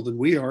powerful than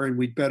we are, and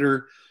we'd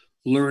better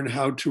learn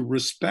how to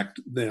respect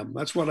them.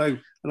 That's what I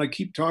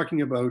keep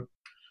talking about.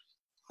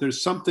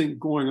 There's something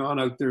going on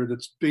out there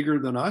that's bigger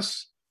than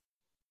us,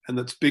 and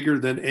that's bigger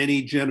than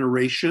any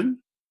generation,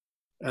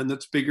 and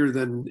that's bigger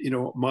than,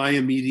 my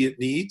immediate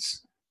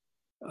needs.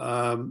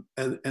 And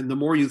the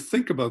more you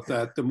think about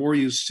that, the more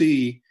you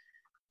see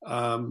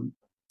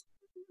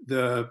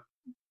the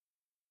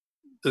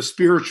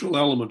spiritual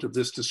element of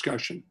this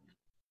discussion.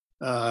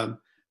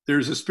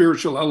 There's a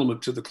spiritual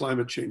element to the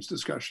climate change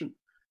discussion.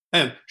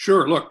 And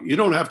sure, look, you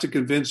don't have to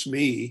convince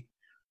me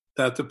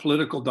that the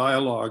political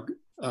dialogue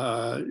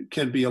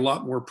can be a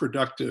lot more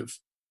productive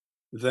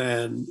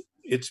than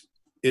it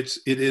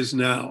is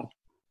now.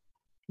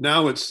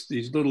 Now it's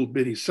these little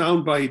bitty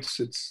sound bites.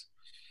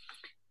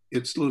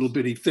 It's little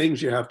bitty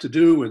things you have to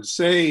do and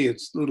say.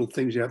 It's little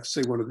things you have to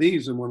say, one of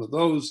these and one of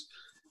those.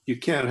 You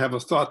can't have a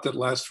thought that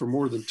lasts for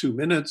more than 2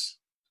 minutes.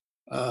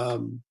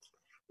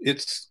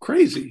 It's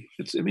crazy.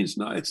 It's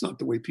not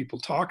the way people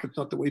talk. It's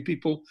not the way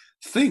people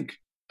think,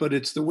 but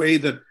it's the way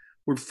that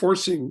we're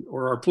forcing,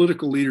 or our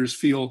political leaders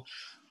feel,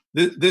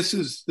 this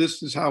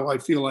is how I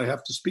feel I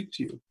have to speak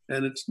to you.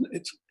 And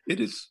it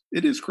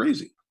is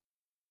crazy.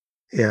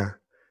 Yeah.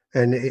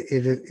 And it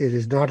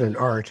is not an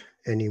art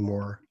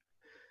anymore,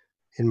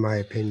 in my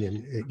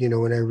opinion.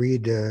 When I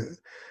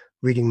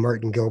reading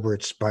Martin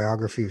Gilbert's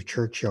biography of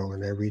Churchill,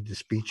 and I read the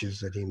speeches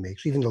that he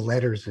makes, even the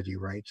letters that he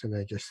writes, and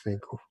I just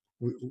think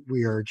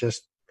we are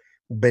just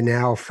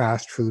banal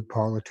fast food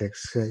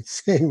politics,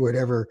 saying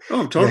whatever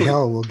the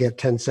hell will get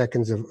 10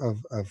 seconds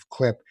of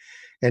clip.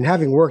 And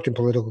having worked in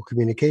political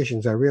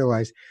communications, I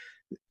realize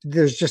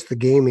there's just the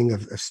gaming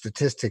of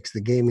statistics,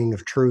 the gaming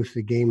of truth,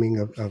 the gaming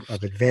of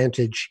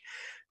advantage,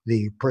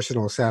 the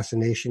personal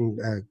assassination,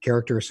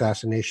 character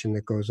assassination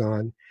that goes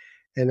on.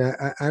 And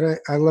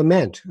I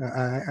lament.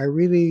 I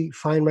really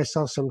find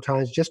myself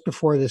sometimes, just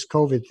before this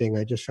COVID thing,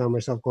 I just found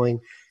myself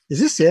going, is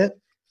this it?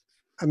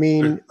 I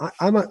mean,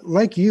 I'm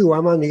like you,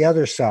 I'm on the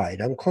other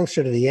side. I'm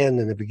closer to the end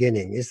than the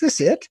beginning. Is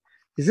this it?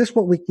 Is this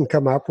what we can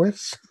come up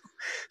with?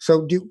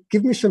 So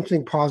give me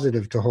something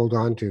positive to hold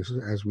on to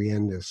as we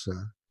end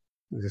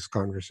this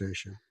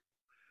conversation.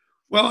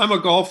 Well, I'm a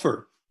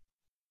golfer.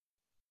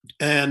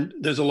 And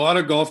there's a lot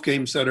of golf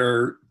games that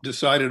are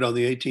decided on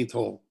the 18th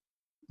hole.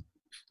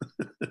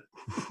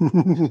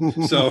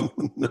 So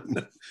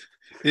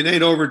it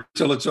ain't over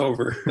till it's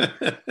over.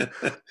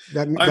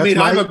 I'm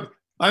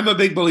a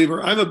big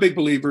believer. I'm a big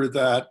believer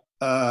that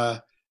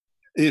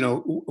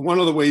one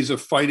of the ways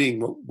of fighting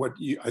what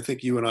I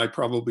think you and I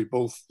probably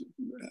both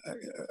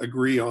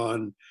agree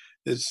on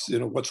is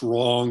what's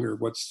wrong, or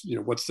what's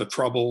the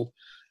trouble,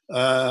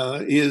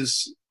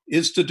 is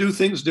to do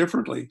things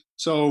differently.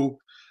 So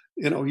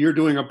you're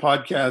doing a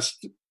podcast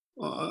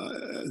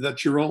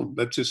that's your own,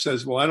 that just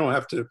says, well, I don't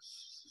have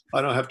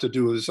to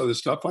do this other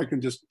stuff. I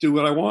can just do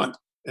what I want,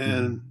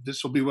 and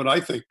this will be what I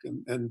think.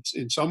 And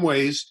in some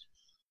ways,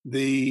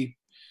 the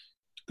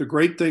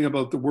great thing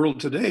about the world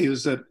today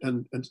is that,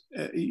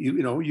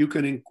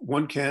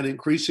 one can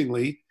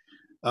increasingly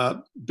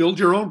build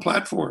your own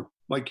platform,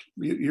 like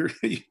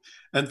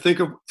and think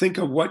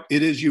of what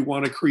it is you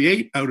want to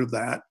create out of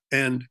that,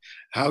 and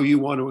how you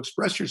want to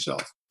express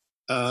yourself.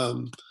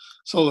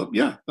 So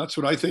yeah, that's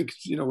what I think.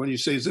 When you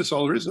say, is this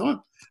all there is?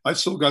 No, I've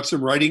still got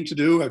some writing to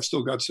do. I've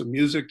still got some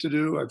music to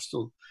do.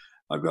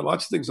 I've got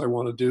lots of things I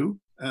want to do,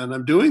 and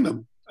I'm doing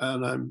them,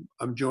 and I'm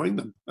enjoying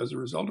them as a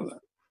result of that.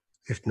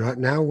 If not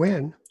now,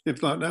 when?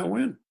 If not now,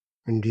 when?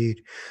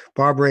 Indeed.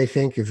 Bob Rae,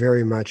 thank you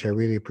very much. I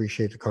really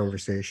appreciate the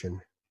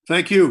conversation.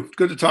 Thank you.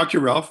 Good to talk to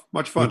you, Ralph.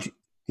 Much fun.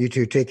 You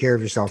too. Take care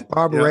of yourself.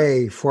 Bob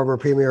Rae, former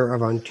Premier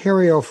of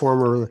Ontario,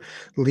 former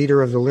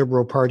leader of the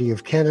Liberal Party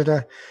of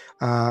Canada,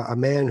 a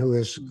man who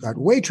has got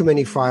way too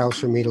many files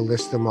for me to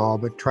list them all,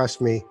 but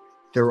trust me,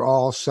 they're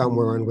all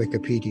somewhere on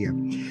Wikipedia.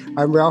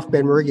 I'm Ralph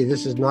Benmergui.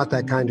 This is Not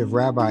That Kind of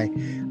Rabbi.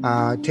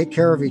 Take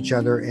care of each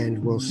other,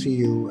 and we'll see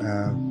you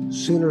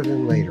sooner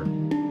than later.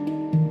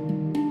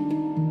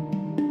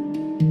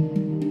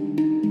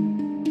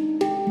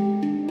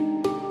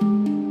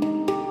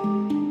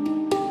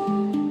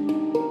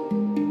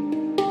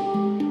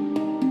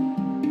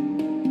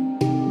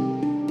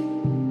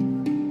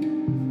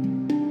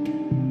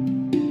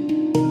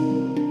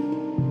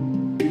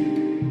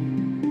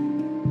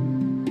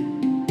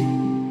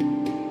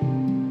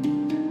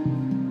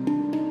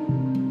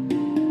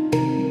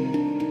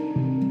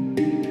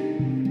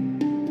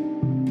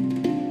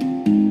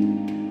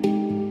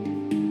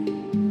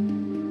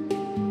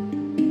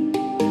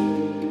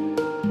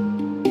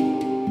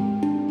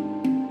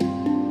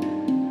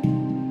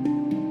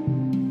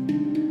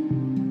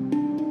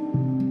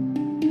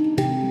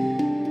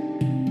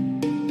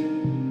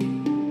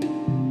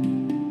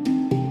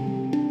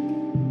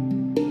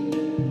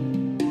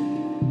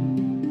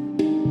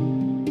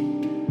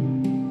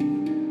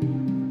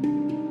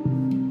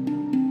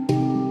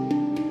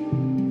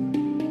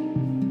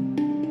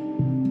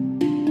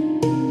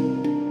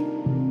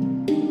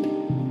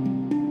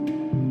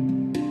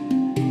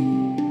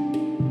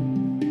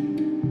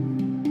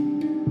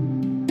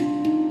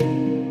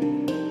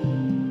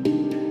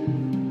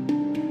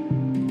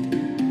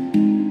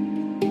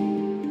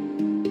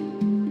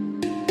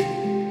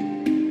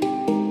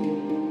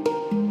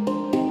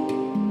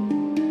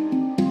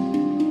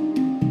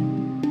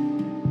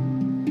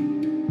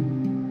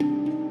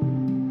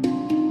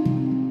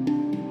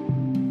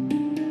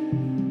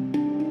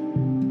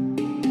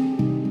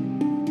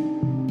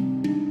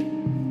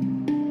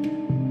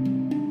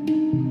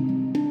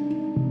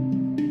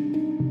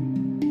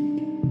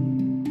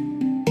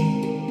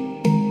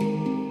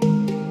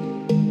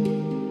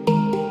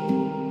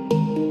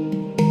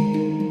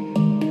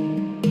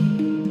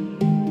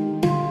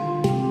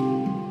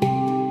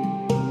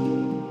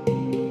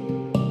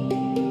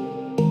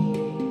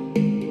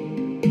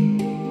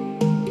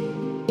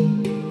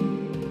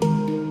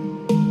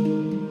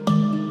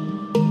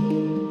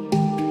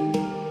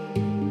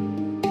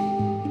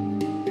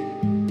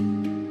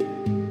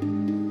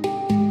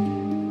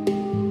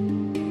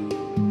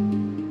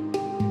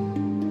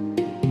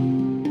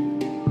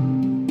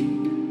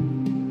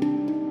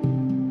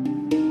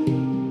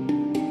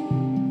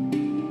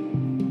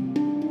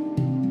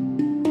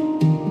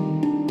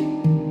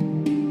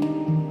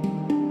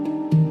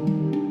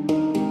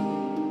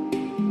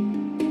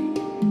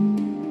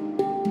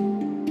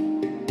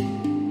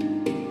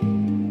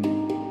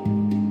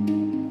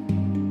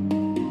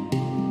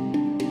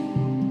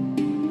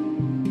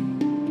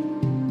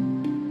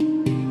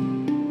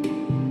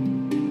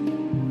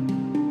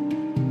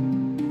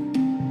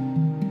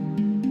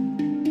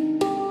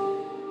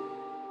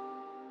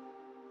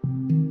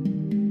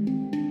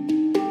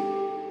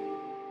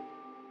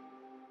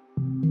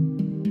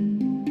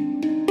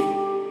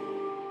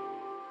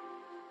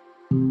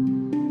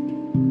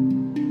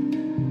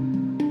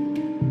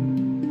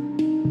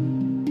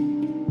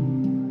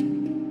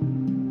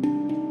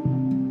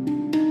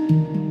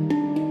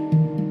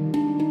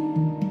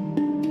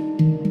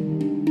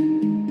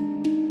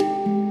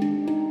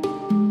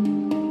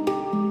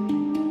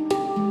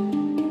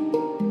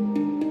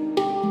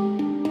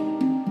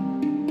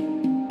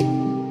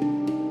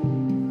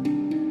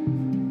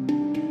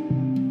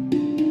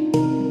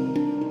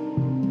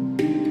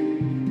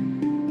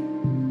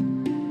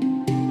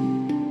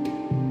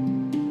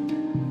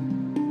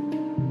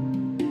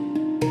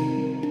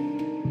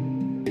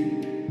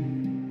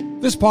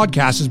 This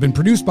podcast has been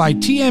produced by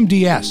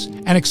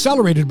TMDS and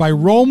accelerated by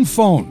Roam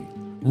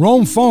Phone.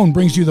 Roam Phone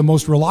brings you the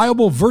most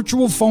reliable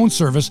virtual phone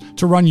service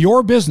to run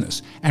your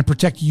business and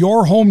protect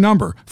your home number